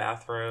 13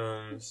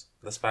 bathrooms,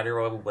 the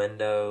spiderweb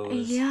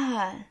windows.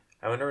 Yeah.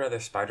 I wonder what other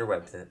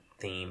spiderweb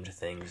themed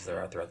things there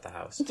are throughout the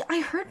house. Yeah,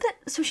 I heard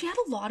that. So she had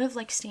a lot of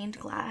like stained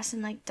glass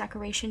and like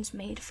decorations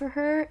made for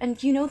her,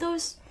 and you know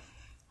those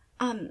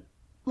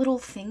little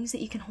things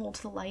that you can hold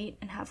to the light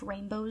and have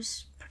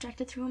rainbows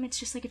projected through them. It's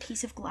just like a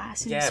piece of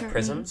glass. Yeah,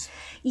 prisms.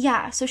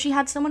 Yeah, so she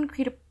had someone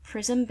create a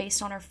prism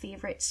based on her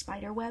favorite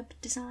spider web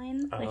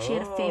design. Like she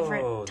had a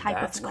favorite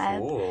type of web.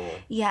 Cool.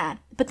 Yeah,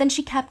 but then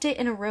she kept it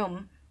in a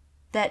room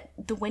that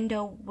the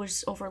window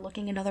was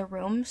overlooking another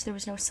room, so there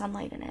was no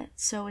sunlight in it,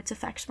 so its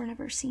effects were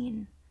never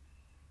seen.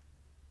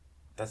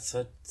 That's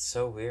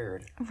so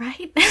weird.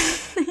 Right?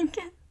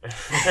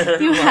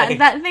 You had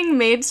that thing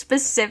made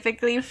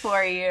specifically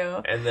for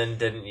you. And then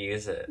didn't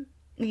use it.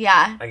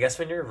 Yeah. I guess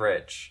when you're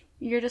rich.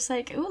 You're just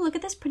like, ooh, look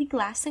at this pretty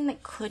glass thing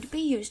that could be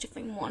used if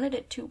I wanted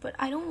it to, but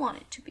I don't want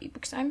it to be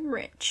because I'm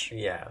rich.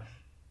 Yeah.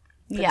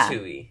 Yeah.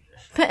 Patooey.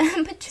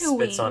 Patooey.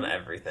 Spits on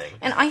everything.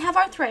 And I have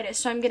arthritis,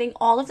 so I'm getting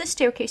all of the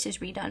staircases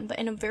redone, but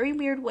in a very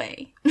weird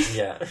way.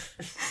 Yeah.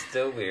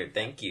 Still weird.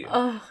 Thank you.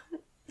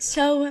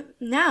 So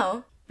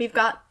now we've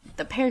got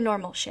the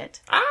paranormal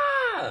shit.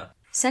 Ah!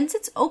 Since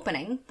its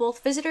opening,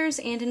 both visitors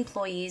and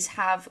employees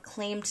have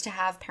claimed to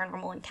have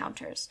paranormal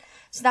encounters.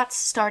 So that's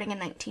starting in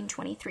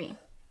 1923.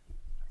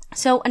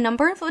 So a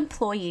number of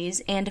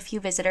employees and a few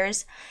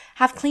visitors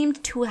have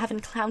claimed to have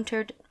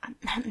encountered...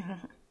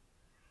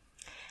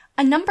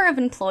 A number of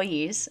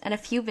employees and a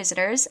few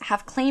visitors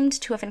have claimed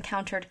to have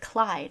encountered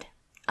Clyde,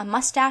 a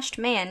mustached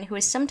man who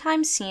is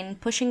sometimes seen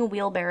pushing a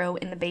wheelbarrow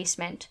in the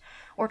basement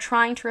or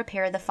trying to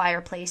repair the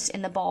fireplace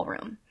in the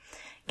ballroom.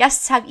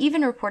 Guests have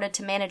even reported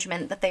to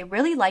management that they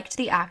really liked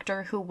the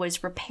actor who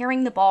was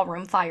repairing the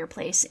ballroom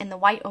fireplace in the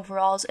white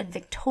overalls and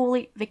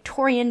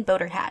Victorian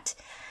boater hat,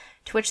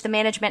 to which the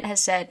management has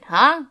said,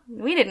 "Huh?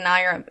 We didn't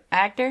hire an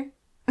actor."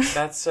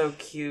 That's so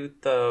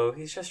cute, though.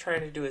 He's just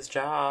trying to do his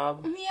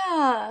job.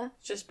 Yeah.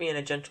 Just being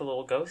a gentle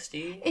little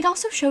ghosty. It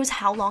also shows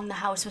how long the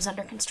house was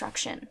under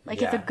construction.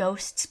 Like, if Yeah. a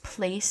ghost's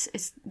place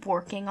is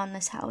working on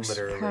this house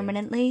Literally.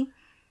 permanently.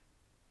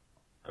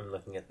 I'm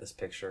looking at this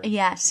picture.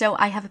 Yeah, so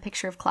I have a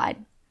picture of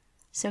Clyde.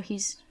 So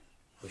he's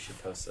We should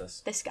post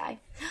this. this guy.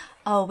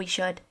 Oh, we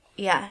should.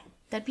 Yeah.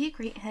 That'd be a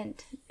great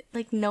hint.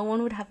 Like, no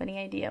one would have any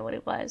idea what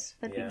it was.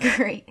 That'd be a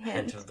great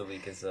hint. Hint of the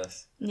week is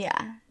this.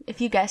 Yeah. If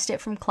you guessed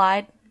it from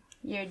Clyde,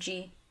 you're a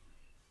G.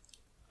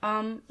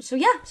 So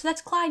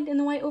that's Clyde in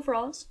the white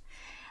overalls.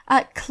 He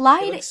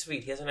Clyde... looks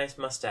sweet. He has a nice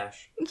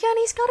mustache. Yeah, and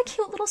he's got a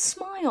cute little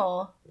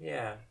smile.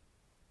 Yeah.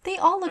 They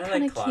all look I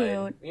kind like of Clyde.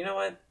 cute. You know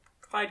what?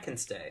 Clyde can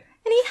stay.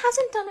 And he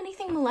hasn't done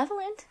anything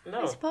malevolent,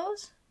 No. I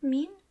suppose.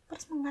 Mean? What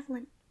is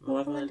malevolent?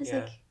 Malevolent, is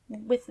yeah.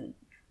 like with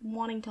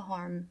wanting to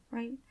harm,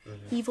 right?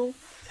 Mm-hmm. Evil.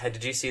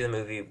 Did you see the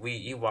movie?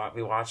 We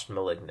watched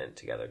 *Malignant*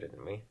 together,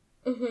 didn't we?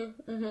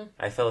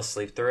 I fell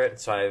asleep through it,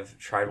 so I've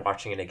tried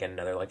watching it again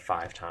another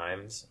 5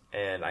 times,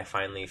 and I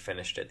finally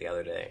finished it the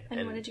other day.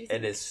 And what did you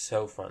think? It is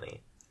so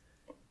funny.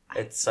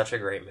 It's such a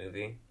great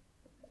movie.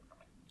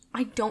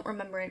 I don't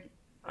remember it.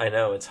 I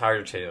know, it's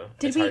hard to.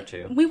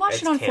 We watched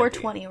It's it on campy.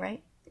 420,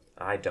 right?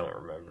 I don't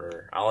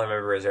remember. All I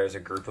remember is there was a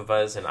group of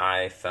us, and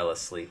I fell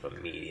asleep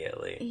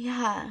immediately.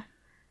 Yeah.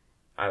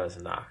 I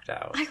was knocked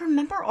out. I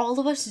remember all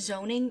of us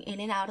zoning in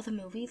and out of the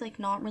movie, like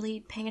not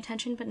really paying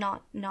attention, but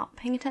not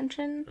paying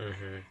attention.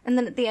 Mm-hmm. And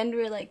then at the end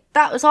we were like,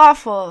 that was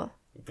awful.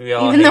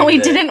 Even though we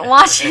didn't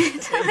watch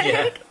it.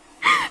 Yeah.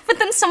 But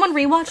then someone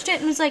rewatched it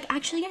and was like,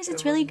 actually guys,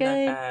 it's really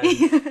good.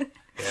 Yeah.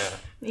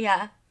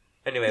 Yeah.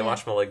 Anyway,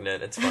 watch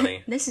 *Malignant*. It's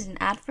funny. This is an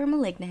ad for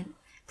 *Malignant*.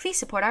 Please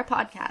support our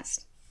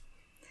podcast.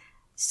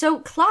 So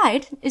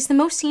Clyde is the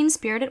most seen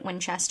spirit at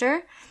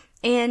Winchester,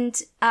 and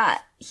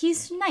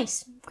he's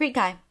nice, great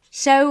guy.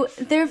 So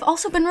there have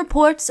also been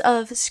reports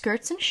of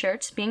skirts and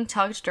shirts being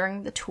tugged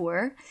during the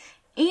tour,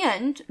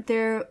 and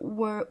there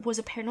was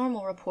a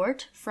paranormal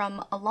report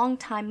from a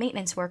longtime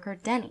maintenance worker,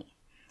 Denny,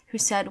 who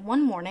said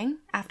one morning,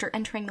 after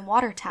entering the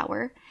water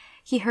tower,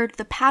 he heard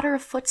the patter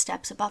of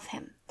footsteps above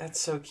him. That's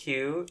so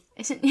cute.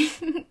 Isn't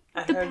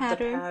I heard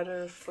the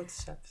patter of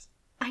footsteps.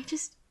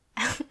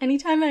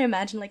 Anytime I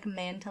imagine a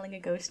man telling a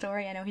ghost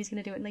story, I know he's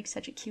gonna do it in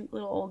such a cute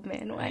little old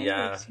man way.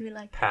 Yeah, He's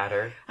gonna be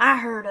patter. I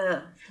heard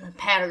the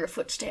patter of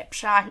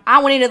footsteps.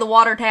 I went into the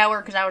water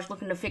tower because I was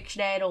looking to fix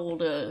that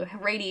old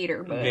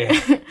radiator.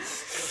 But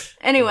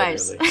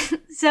anyways,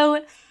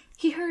 so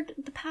he heard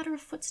the patter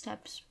of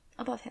footsteps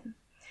above him.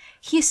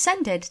 He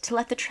ascended to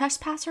let the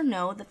trespasser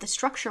know that the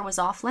structure was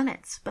off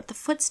limits, but the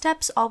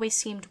footsteps always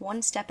seemed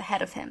one step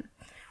ahead of him,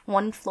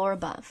 one floor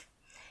above.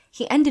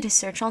 He ended his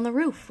search on the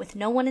roof with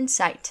no one in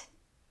sight.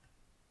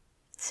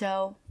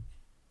 So...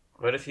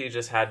 What if he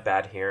just had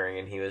bad hearing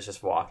and he was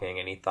just walking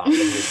and he thought that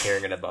he was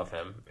hearing it above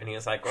him? And he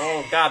was like,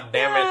 oh, god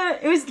damn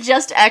it. It was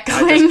just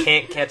echoing. I just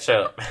can't catch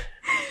up.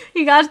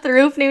 He got to the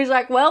roof and he was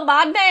like, well,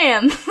 by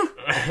damn.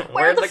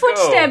 Where are the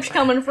footsteps go?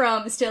 coming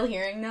from? Still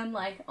hearing them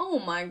like, oh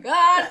my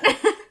god.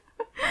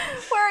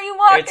 Where are you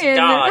walking? It's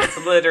God.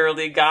 It's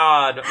literally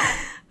God.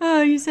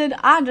 Oh, you said,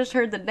 I just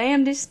heard the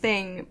damnedest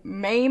thing.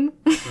 Mame?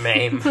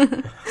 Mame.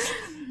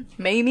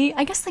 Mamie?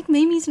 I guess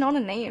Mamie's not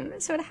a name,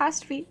 so it has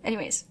to be.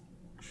 Anyways.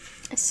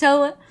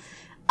 So,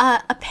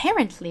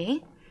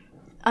 Apparently,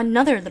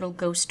 another little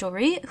ghost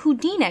story,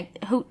 Houdini.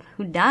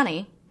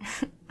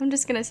 I'm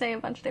just gonna say a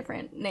bunch of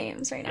different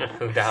names right now.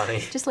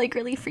 Houdini. Just like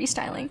really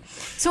freestyling.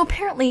 So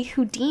apparently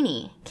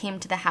Houdini came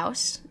to the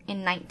house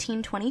in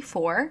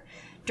 1924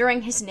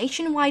 during his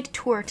nationwide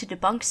tour to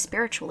debunk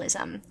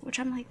spiritualism, which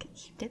I'm like,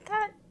 he did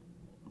that?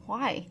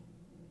 Why?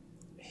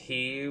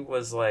 He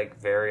was like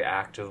very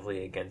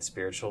actively against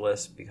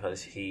spiritualists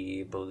because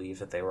he believed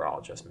that they were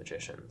all just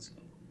magicians.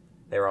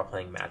 They were all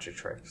playing magic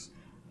tricks.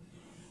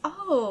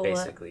 Oh.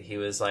 Basically, he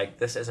was like,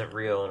 this isn't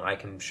real and I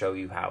can show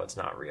you how it's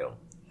not real.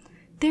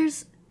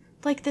 There's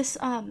like this,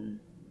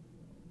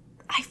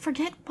 I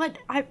forget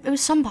it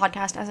was some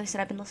podcast. As I said,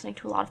 I've been listening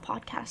to a lot of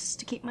podcasts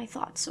to keep my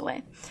thoughts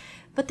away.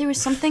 But there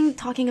was something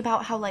talking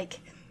about how,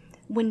 like,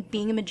 when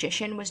being a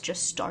magician was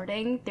just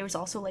starting, there was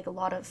also, like, a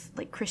lot of,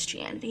 like,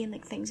 Christianity and,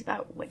 like, things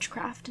about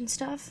witchcraft and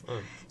stuff.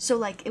 So,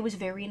 like, it was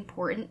very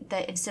important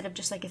that instead of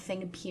just, like, a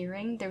thing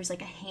appearing, there was,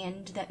 like, a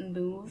hand that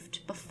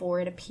moved before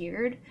it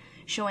appeared,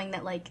 showing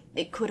that, like,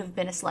 it could have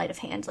been a sleight of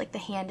hand. Like, the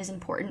hand is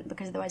important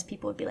because otherwise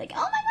people would be like,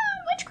 oh my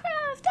god,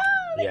 witchcraft!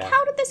 Oh, like,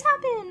 how did this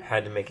happen?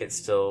 Had to make it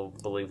still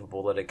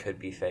believable that it could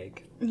be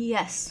fake.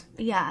 Yes.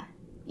 Yeah.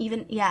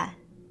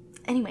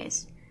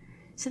 Anyways.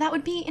 So that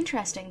would be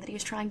interesting that he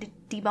was trying to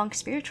debunk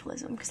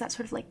spiritualism, because that's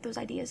sort of like those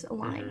ideas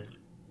align. Mm-hmm.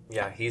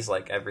 Yeah, he's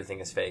like,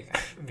 everything is fake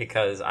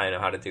because I know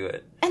how to do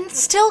it. And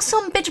still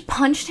some bitch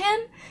punched him?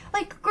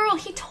 Like, girl,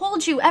 he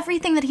told you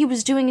everything that he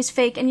was doing is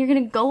fake, and you're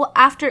gonna go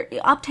up to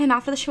him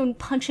after the show and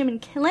punch him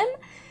and kill him?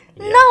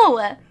 Yeah.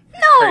 No!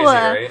 Crazy,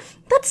 right?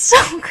 That's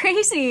so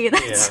crazy.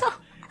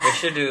 We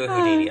should do a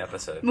Houdini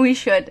episode. We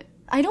should.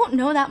 I don't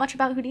know that much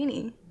about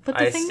Houdini. But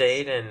I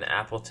stayed in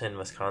Appleton,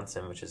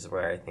 Wisconsin, which is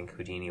where I think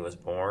Houdini was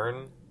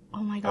born.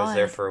 Oh my god. I was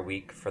there for a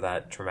week for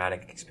that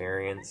traumatic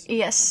experience.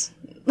 Yes.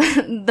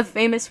 The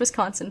famous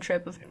Wisconsin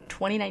trip of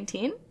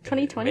 2019?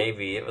 2020?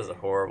 Maybe. It was a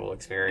horrible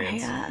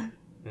experience. Yeah.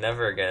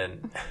 Never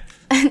again.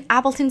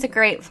 Appleton's a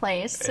great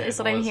place, is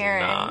what I'm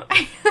hearing.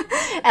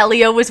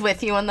 Elio was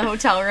with you in the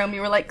hotel room.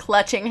 You were, like,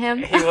 clutching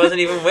him. He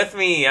wasn't even with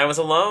me. I was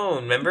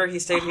alone. Remember? He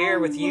stayed here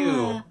with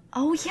you.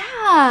 Oh,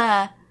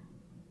 yeah.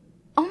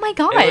 Oh my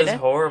god. It was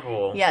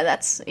horrible. Yeah,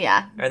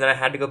 And then I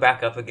had to go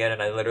back up again,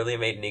 and I literally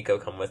made Nico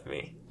come with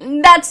me.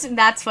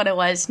 That's what it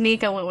was.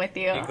 Nico went with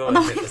you. Nico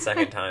went with me the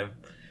second time.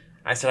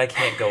 I said, I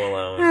can't go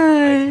alone.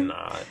 I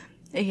cannot.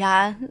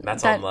 Yeah.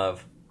 That's on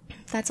love.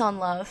 That's on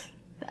love.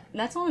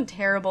 That's on a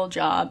terrible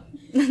job.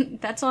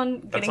 That's on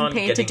getting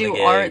paid to do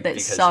art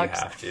that sucks.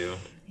 You have to.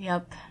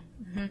 Yep.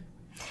 Mm-hmm.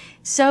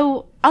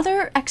 So,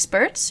 other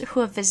experts who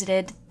have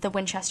visited the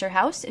Winchester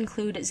house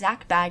include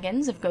Zach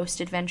Baggins of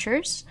Ghost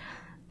Adventures,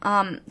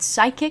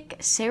 psychic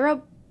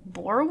Sarah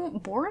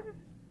Bourne?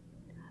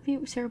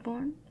 Sarah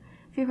Bourne?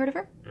 Have you heard of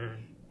her?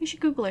 You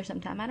should Google her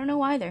sometime. I don't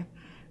know either.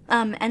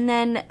 And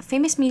then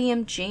famous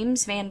medium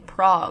James Van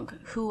Prague,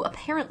 who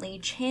apparently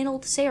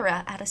channeled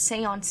Sarah at a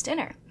seance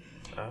dinner.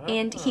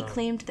 And he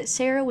claimed that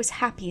Sarah was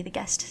happy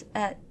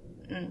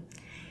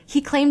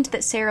He claimed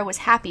that Sarah was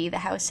happy the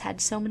house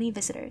had so many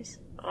visitors.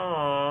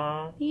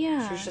 Aww.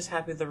 Yeah. She was just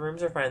happy the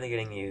rooms are finally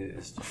getting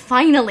used.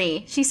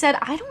 Finally. She said,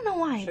 I don't know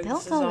why I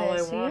built all this.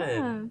 This is all I wanted.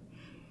 Yeah.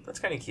 That's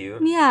kind of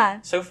cute.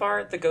 Yeah. So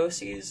far, the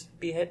ghosties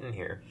be hitting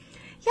here.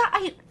 Yeah,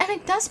 and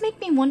it does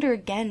make me wonder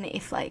again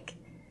if, like,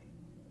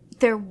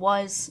 there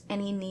was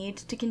any need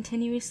to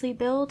continuously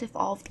build, if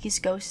all of these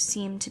ghosts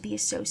seem to be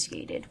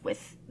associated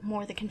with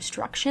more the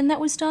construction that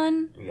was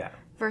done. Yeah.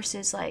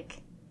 Versus,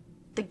 like,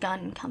 the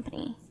gun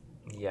company.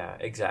 Yeah,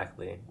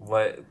 exactly.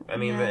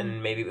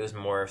 And maybe it was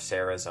more of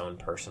Sarah's own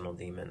personal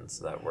demons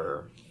that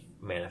were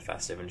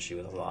manifested when she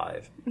was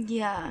alive.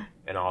 Yeah.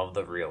 And all of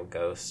the real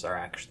ghosts are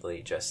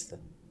actually just the,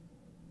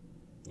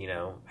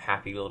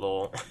 happy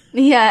little...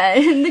 Yeah,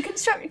 the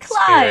construction...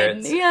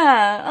 Clyde! Spirits.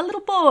 Yeah, a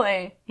little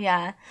boy.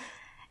 Yeah.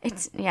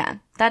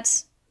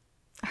 That's...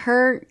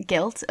 Her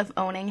guilt of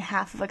owning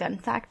half of a gun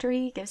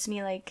factory gives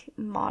me, like,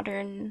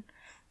 modern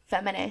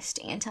feminist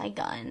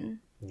anti-gun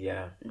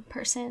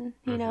person,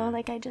 you know?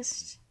 Like,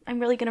 I'm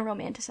really gonna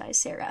romanticize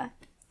Sarah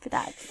for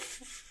that.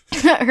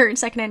 Her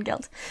secondhand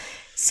guilt.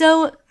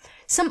 So,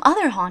 some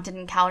other haunted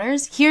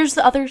encounters. Here's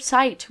the other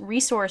site,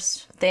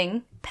 resource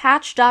thing,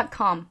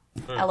 patch.com.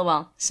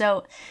 LOL.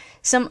 So,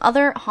 some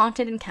other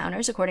haunted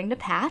encounters according to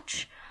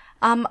Patch.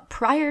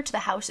 Prior to the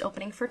house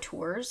opening for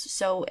tours,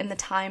 so in the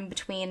time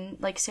between,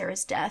 like,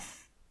 Sarah's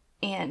death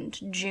and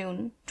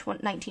June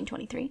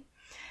 1923,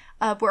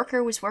 a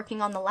worker was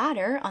working on the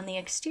ladder on the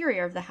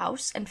exterior of the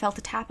house and felt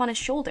a tap on his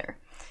shoulder,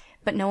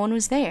 but no one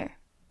was there.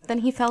 Then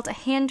he felt a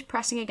hand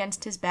pressing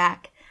against his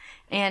back,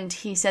 and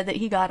he said that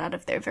he got out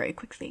of there very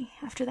quickly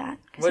after that.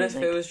 What if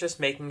it was just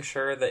making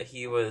sure that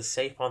he was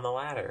safe on the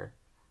ladder?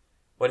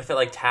 What if it,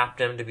 like,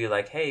 tapped him to be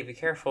like, hey, be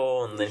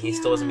careful, and then he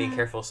still wasn't being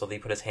careful, so they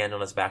put his hand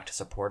on his back to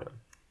support him?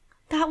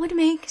 That would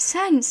make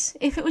sense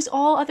if it was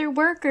all other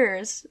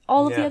workers.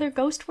 All of the other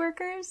ghost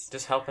workers.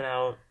 Just helping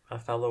out a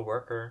fellow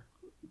worker.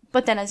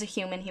 But then as a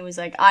human, he was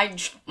like, I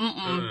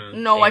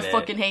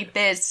fucking hate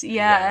this.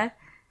 Yeah.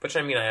 Which,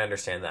 I mean, I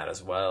understand that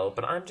as well,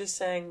 but I'm just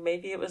saying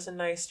maybe it was a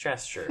nice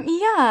gesture.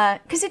 Yeah,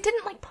 because it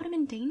didn't, like, put him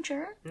in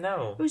danger.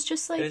 No. It was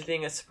just, like... It was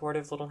being a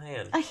supportive little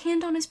hand. A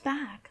hand on his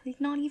back. Like,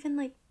 not even,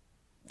 like...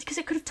 Because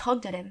it could have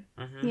tugged at him,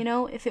 you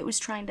know, if it was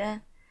trying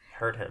to...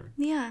 Hurt him.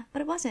 Yeah,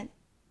 but it wasn't.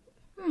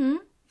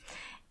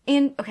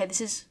 And, okay,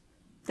 this is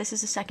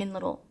a second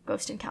little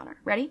ghost encounter.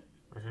 Ready?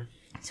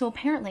 So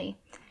apparently,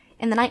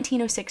 in the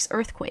 1906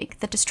 earthquake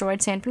that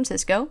destroyed San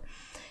Francisco,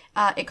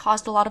 it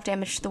caused a lot of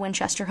damage to the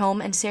Winchester home,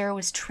 and Sarah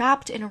was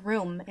trapped in a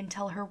room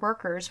until her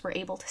workers were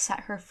able to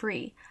set her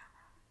free.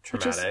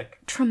 Traumatic.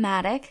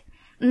 Traumatic.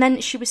 And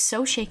then she was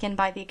so shaken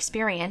by the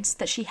experience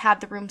that she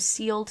had the room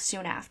sealed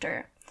soon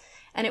after.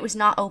 And it was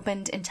not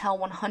opened until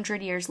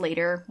 100 years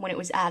later when it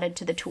was added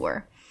to the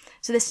tour.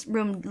 So this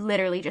room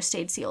literally just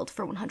stayed sealed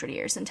for 100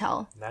 years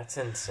until... That's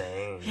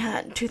insane.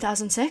 Yeah,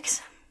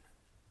 2006.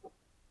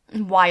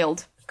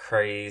 Wild.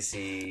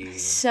 Crazy.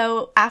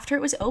 So after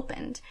it was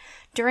opened,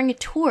 during a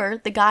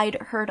tour, the guide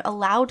heard a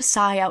loud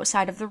sigh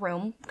outside of the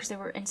room, because they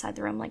were inside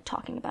the room, like,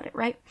 talking about it,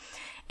 right?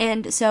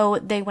 And so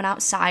they went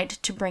outside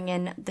to bring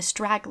in the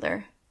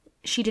straggler.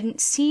 She didn't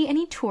see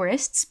any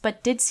tourists,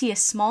 but did see a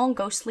small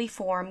ghostly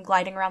form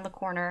gliding around the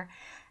corner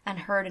and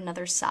heard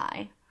another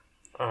sigh.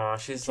 Aw,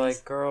 she's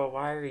like, girl,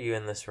 why are you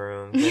in this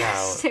room? Get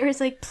out. Sarah's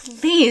like,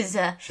 please.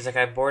 She's like,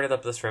 I boarded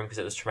up this room because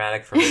it was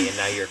traumatic for me, and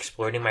now you're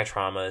exploiting my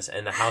traumas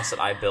and the house that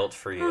I built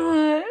for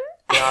you.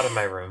 Get out of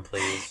my room,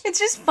 please. It's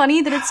just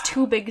funny that it's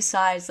two big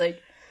sighs, like,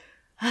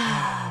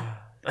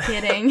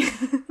 kidding.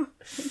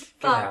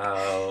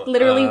 Fuck.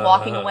 Literally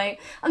walking away.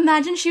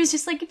 Imagine she was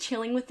just, like,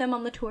 chilling with them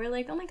on the tour,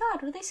 like, oh my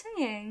god, what are they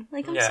saying?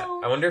 Like,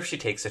 I wonder if she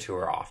takes a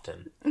tour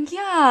often.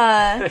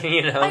 Yeah.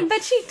 You know? I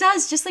bet she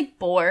does, just, like,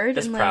 bored.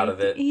 Just and, proud like,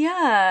 of it.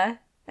 Yeah.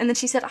 And then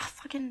she said,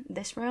 fucking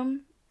this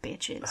room?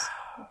 Bitches.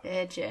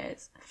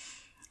 Bitches.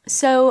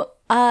 So,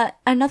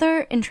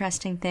 another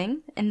interesting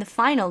thing, and the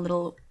final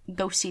little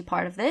ghosty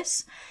part of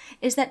this,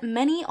 is that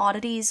many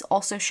oddities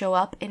also show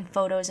up in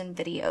photos and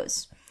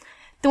videos.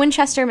 The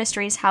Winchester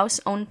Mysteries House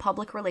own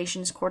public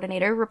relations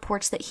coordinator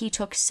reports that he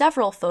took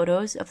several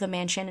photos of the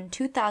mansion in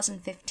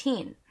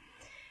 2015.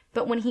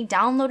 But when he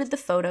downloaded the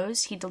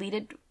photos, he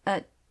deleted...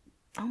 oh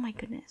my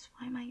goodness,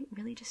 why am I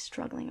really just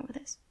struggling over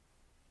this?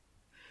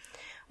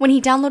 When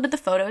he downloaded the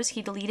photos,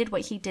 he deleted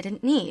what he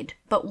didn't need,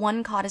 but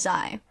one caught his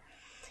eye.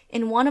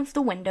 In one of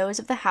the windows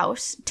of the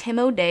house, Tim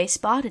O'Day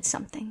spotted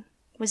something.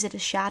 Was it a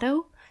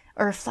shadow,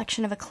 a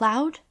reflection of a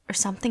cloud, or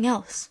something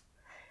else?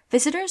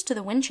 Visitors to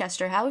the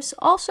Winchester house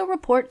also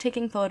report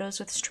taking photos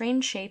with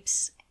strange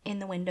shapes in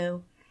the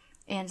window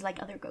and,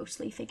 like, other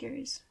ghostly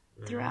figures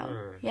throughout.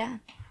 Yeah.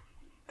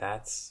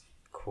 That's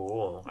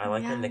cool. I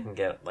like when they can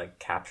get, like,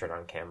 captured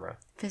on camera.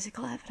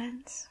 Physical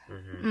evidence.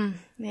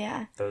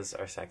 Yeah. Those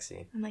are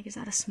sexy. I'm like, is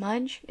that a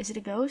smudge? Is it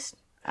a ghost?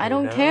 I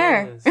don't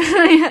care.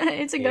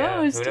 It's a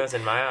ghost. Who knows?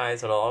 In my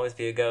eyes, it'll always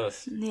be a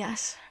ghost.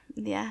 Yes.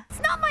 Yeah. It's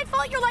not my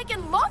fault you're like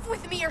in love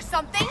with me or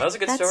something. That was a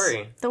good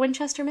story. The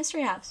Winchester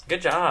Mystery House.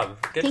 Good job.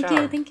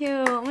 Thank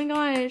you. Oh my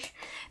gosh.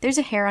 There's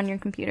a hair on your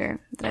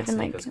computer that I've been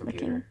like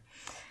looking.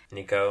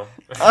 Nico.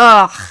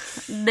 Ugh,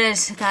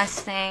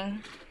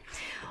 disgusting.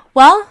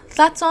 Well,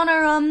 that's on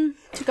our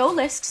to-go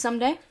list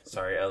someday.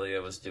 Sorry,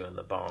 Elliot was doing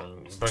the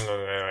bong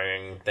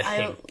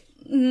thing.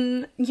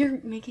 You're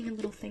making a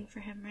little thing for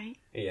him, right?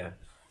 Yeah.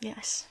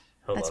 Yes.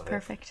 He'll That's love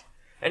perfect. It.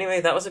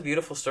 Anyway, that was a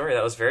beautiful story.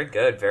 That was very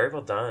good. Very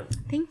well done.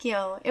 Thank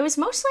you. It was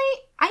mostly...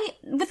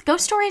 With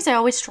ghost stories, I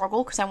always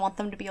struggle because I want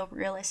them to be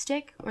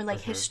realistic or,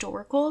 like,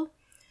 historical.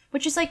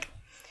 Which is, like...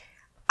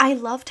 I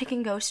love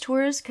taking ghost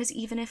tours because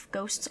even if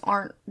ghosts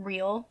aren't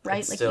real, right?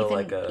 It's like still even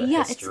like a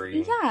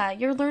history.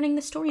 You're learning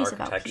the stories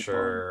about people.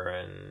 Architecture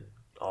and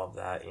all of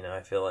that. You know,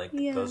 I feel like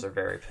those are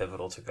very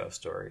pivotal to ghost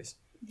stories.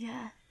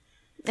 Yeah.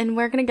 And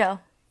we're gonna go.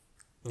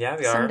 Yeah,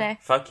 we are. Someday.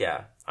 Fuck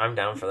yeah. I'm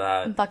down for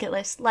that. Bucket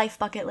list. Life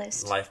bucket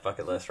list. Life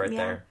bucket list right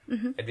there.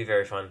 Mm-hmm. It'd be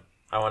very fun.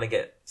 I want to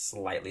get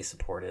slightly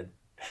supported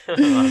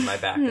on my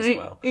back as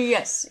well.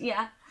 Yes,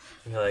 yeah.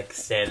 You're like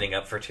standing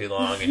up for too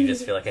long and you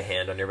just feel like a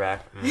hand on your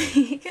back.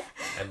 I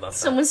love that.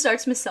 Someone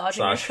starts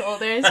massaging your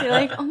shoulders. You're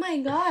like, oh my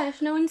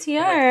gosh, no one's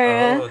here.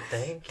 Like, oh,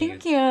 thank you.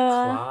 Thank you.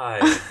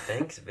 Clyde.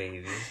 Thanks,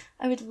 baby.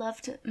 I would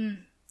love to.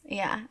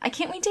 Yeah. I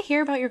can't wait to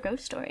hear about your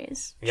ghost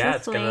stories. Yeah,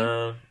 Truthfully.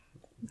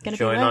 it's gonna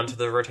join onto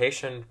the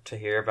rotation to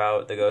hear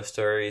about the ghost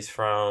stories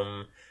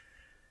from...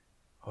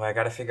 Oh, I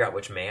gotta figure out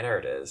which manor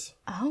it is.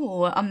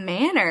 Oh, a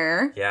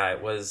manor? Yeah,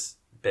 it was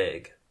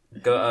big.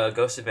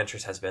 Ghost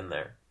Adventures has been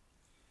there.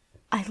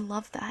 I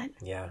love that.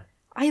 Yeah.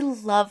 I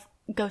love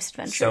Ghost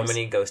Adventures. So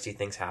many ghosty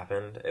things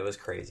happened. It was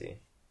crazy.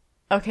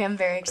 Okay, I'm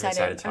very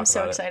excited. I'm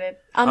so excited.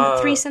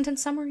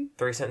 3-sentence summary.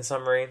 3-sentence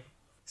summary.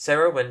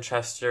 Sarah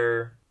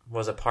Winchester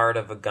was a part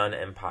of a gun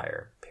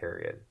empire,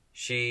 period.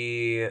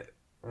 She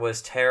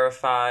was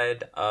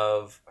terrified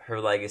of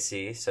her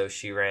legacy, so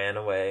she ran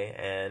away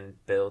and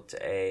built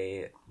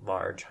a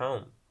large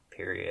home,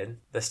 period.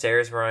 The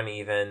stairs were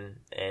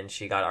uneven, and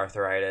she got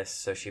arthritis,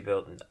 so she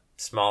built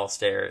small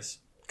stairs,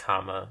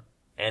 comma,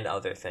 and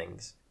other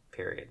things,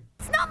 period.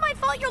 It's not my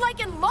fault you're like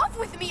in love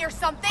with me or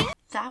something.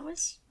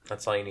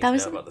 That's all you need that to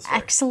was know an about the story.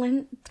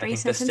 excellent I think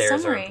the 3-sentence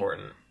stairs summary. are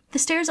important. The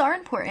stairs are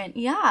important,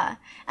 yeah.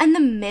 And the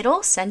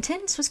middle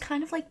sentence was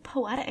kind of like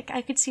poetic.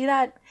 I could see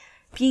that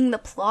being the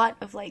plot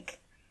of like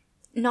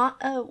not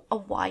a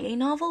YA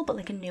novel, but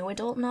like a new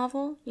adult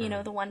novel. You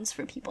know, the ones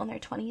for people in their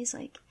 20s.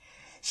 Like,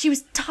 she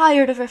was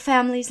tired of her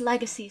family's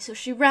legacy, so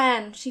she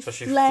ran. She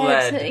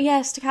fled.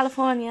 To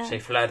California. She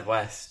fled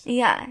west.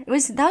 Yeah, that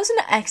was an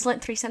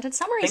excellent 3-sentence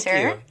summary,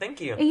 sir. Thank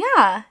you.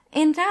 Yeah,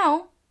 and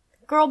now,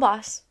 girl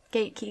boss,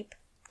 gatekeep,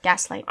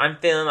 gaslight. I'm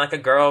feeling like a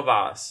girl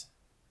boss.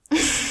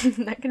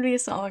 That could be a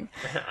song.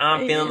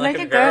 I'm feeling like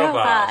a girl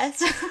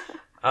boss.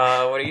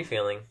 What are you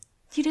feeling?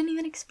 You didn't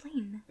even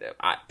explain.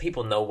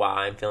 People know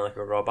why I'm feeling like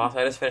a girl boss.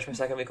 I just finished my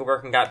second week of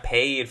work and got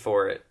paid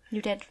for it.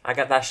 You did. I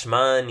got that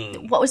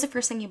shmoney. What was the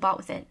first thing you bought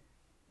with it?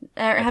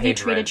 Have you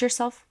treated rent.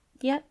 yourself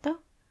yet, though?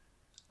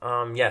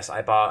 Yes,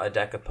 I bought a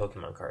deck of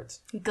Pokemon cards.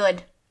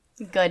 Good.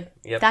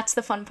 Yep. That's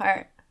the fun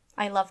part.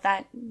 I love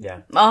that.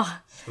 Yeah. Oh,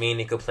 Me and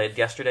Nico played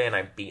yesterday and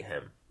I beat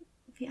him.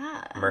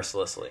 yeah.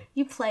 Mercilessly.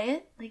 You play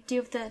it? Like, do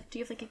you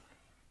have like a...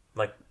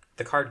 Like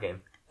the card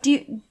game. Do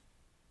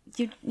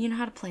you know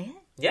how to play it?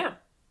 Yeah.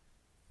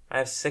 I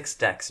have 6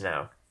 decks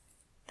now.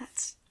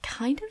 That's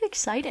kind of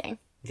exciting.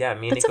 Yeah,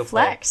 me and That's Nico a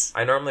flex.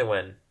 play. I normally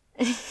win.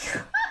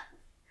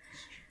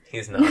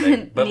 He's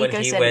nodding. But when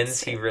Nico he said wins,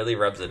 it's- he really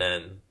rubs it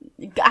in.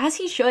 As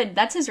he should.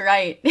 That's his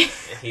right.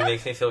 He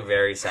makes me feel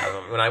very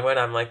sad. When I win,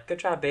 I'm like, good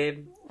job,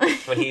 babe.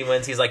 When he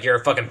wins, he's like, you're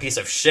a fucking piece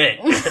of shit.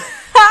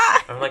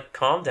 I'm like,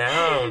 calm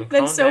down.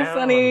 That's so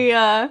funny.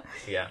 Yeah.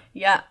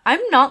 Yeah, I'm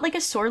not like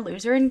a sore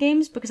loser in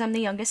games because I'm the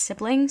youngest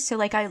sibling, so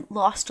like I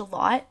lost a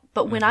lot.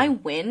 But when I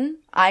win,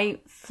 I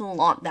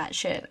flaunt that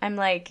shit. I'm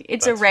like,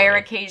 it's That's a rare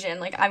funny. occasion.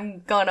 Like, I'm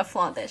gonna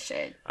flaunt this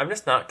shit. I'm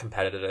just not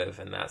competitive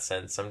in that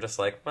sense. I'm just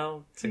like,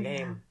 well, it's a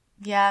game.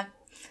 Yeah.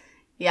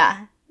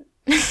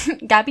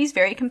 Gabby's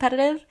very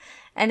competitive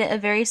and a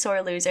very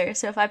sore loser.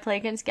 So if I play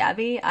against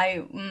Gabby,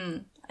 I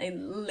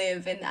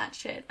live in that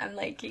shit. I'm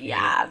like,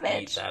 yeah, Eat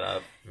bitch. that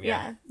up.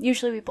 Yeah.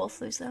 Usually we both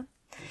lose though.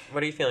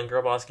 What are you feeling?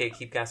 Girl boss,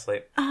 gatekeep,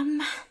 gaslight.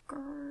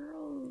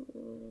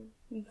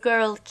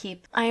 Girl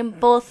keep. I am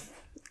both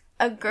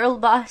a girl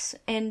boss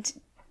and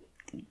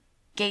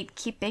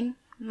gatekeeping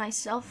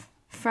myself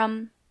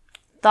from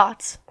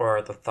thoughts. Or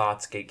are the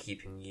thoughts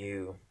gatekeeping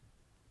you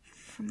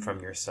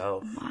from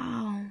yourself?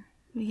 Wow.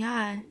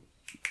 Yeah.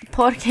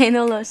 ¿Por qué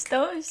no los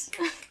dos?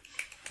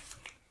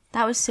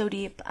 That was so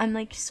deep. I'm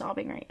like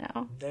sobbing right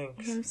now.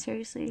 Thanks. I'm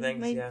seriously. Thanks,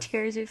 my yeah.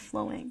 tears are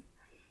flowing.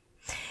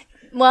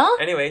 Well,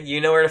 Anyway, you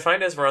know where to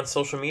find us. We're on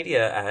social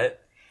media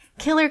at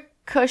Killer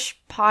Kush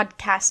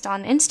Podcast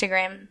on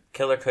Instagram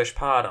Killer Kush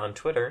Pod on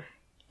Twitter.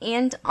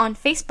 and on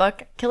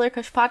Facebook, Killer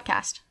Kush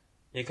Podcast.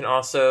 You can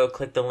also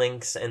click the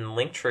links in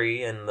Linktree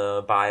in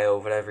the bio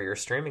of whatever you're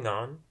streaming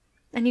on.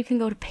 And you can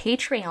go to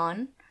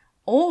Patreon,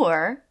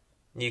 or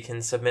You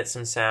can submit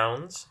some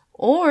sounds.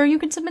 you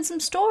can submit some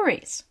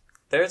stories.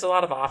 There's a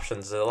lot of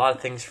options. There's a lot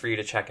of things for you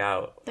to check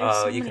out. There's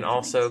so you many can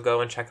also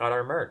go and check out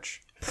our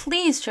merch.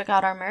 Please check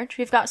out our merch.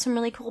 We've got some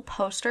really cool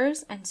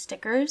posters and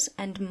stickers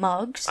and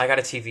mugs. I got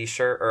a TV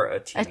shirt or a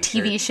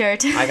TV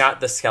shirt. I got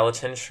the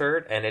skeleton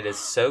shirt and it is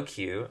so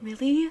cute.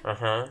 Really?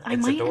 Uh-huh. I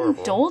It's might adorable.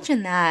 indulge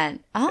in that.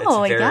 It's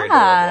Oh, very adorable.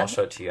 yeah. I'll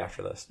show it to you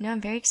after this. No,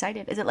 I'm very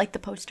excited. Is it like the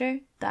poster?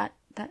 That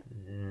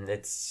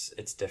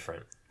It's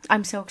different.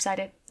 I'm so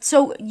excited.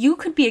 So you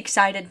could be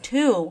excited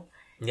too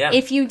Yeah.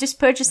 if you just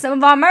purchase some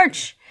of our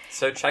merch.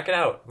 So check it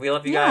out. We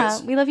love you Yeah,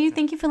 guys. we love you.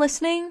 Thank you for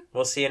listening.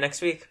 We'll see you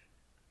next week.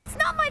 It's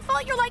not my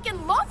fault you're like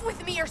in love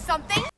with me or something.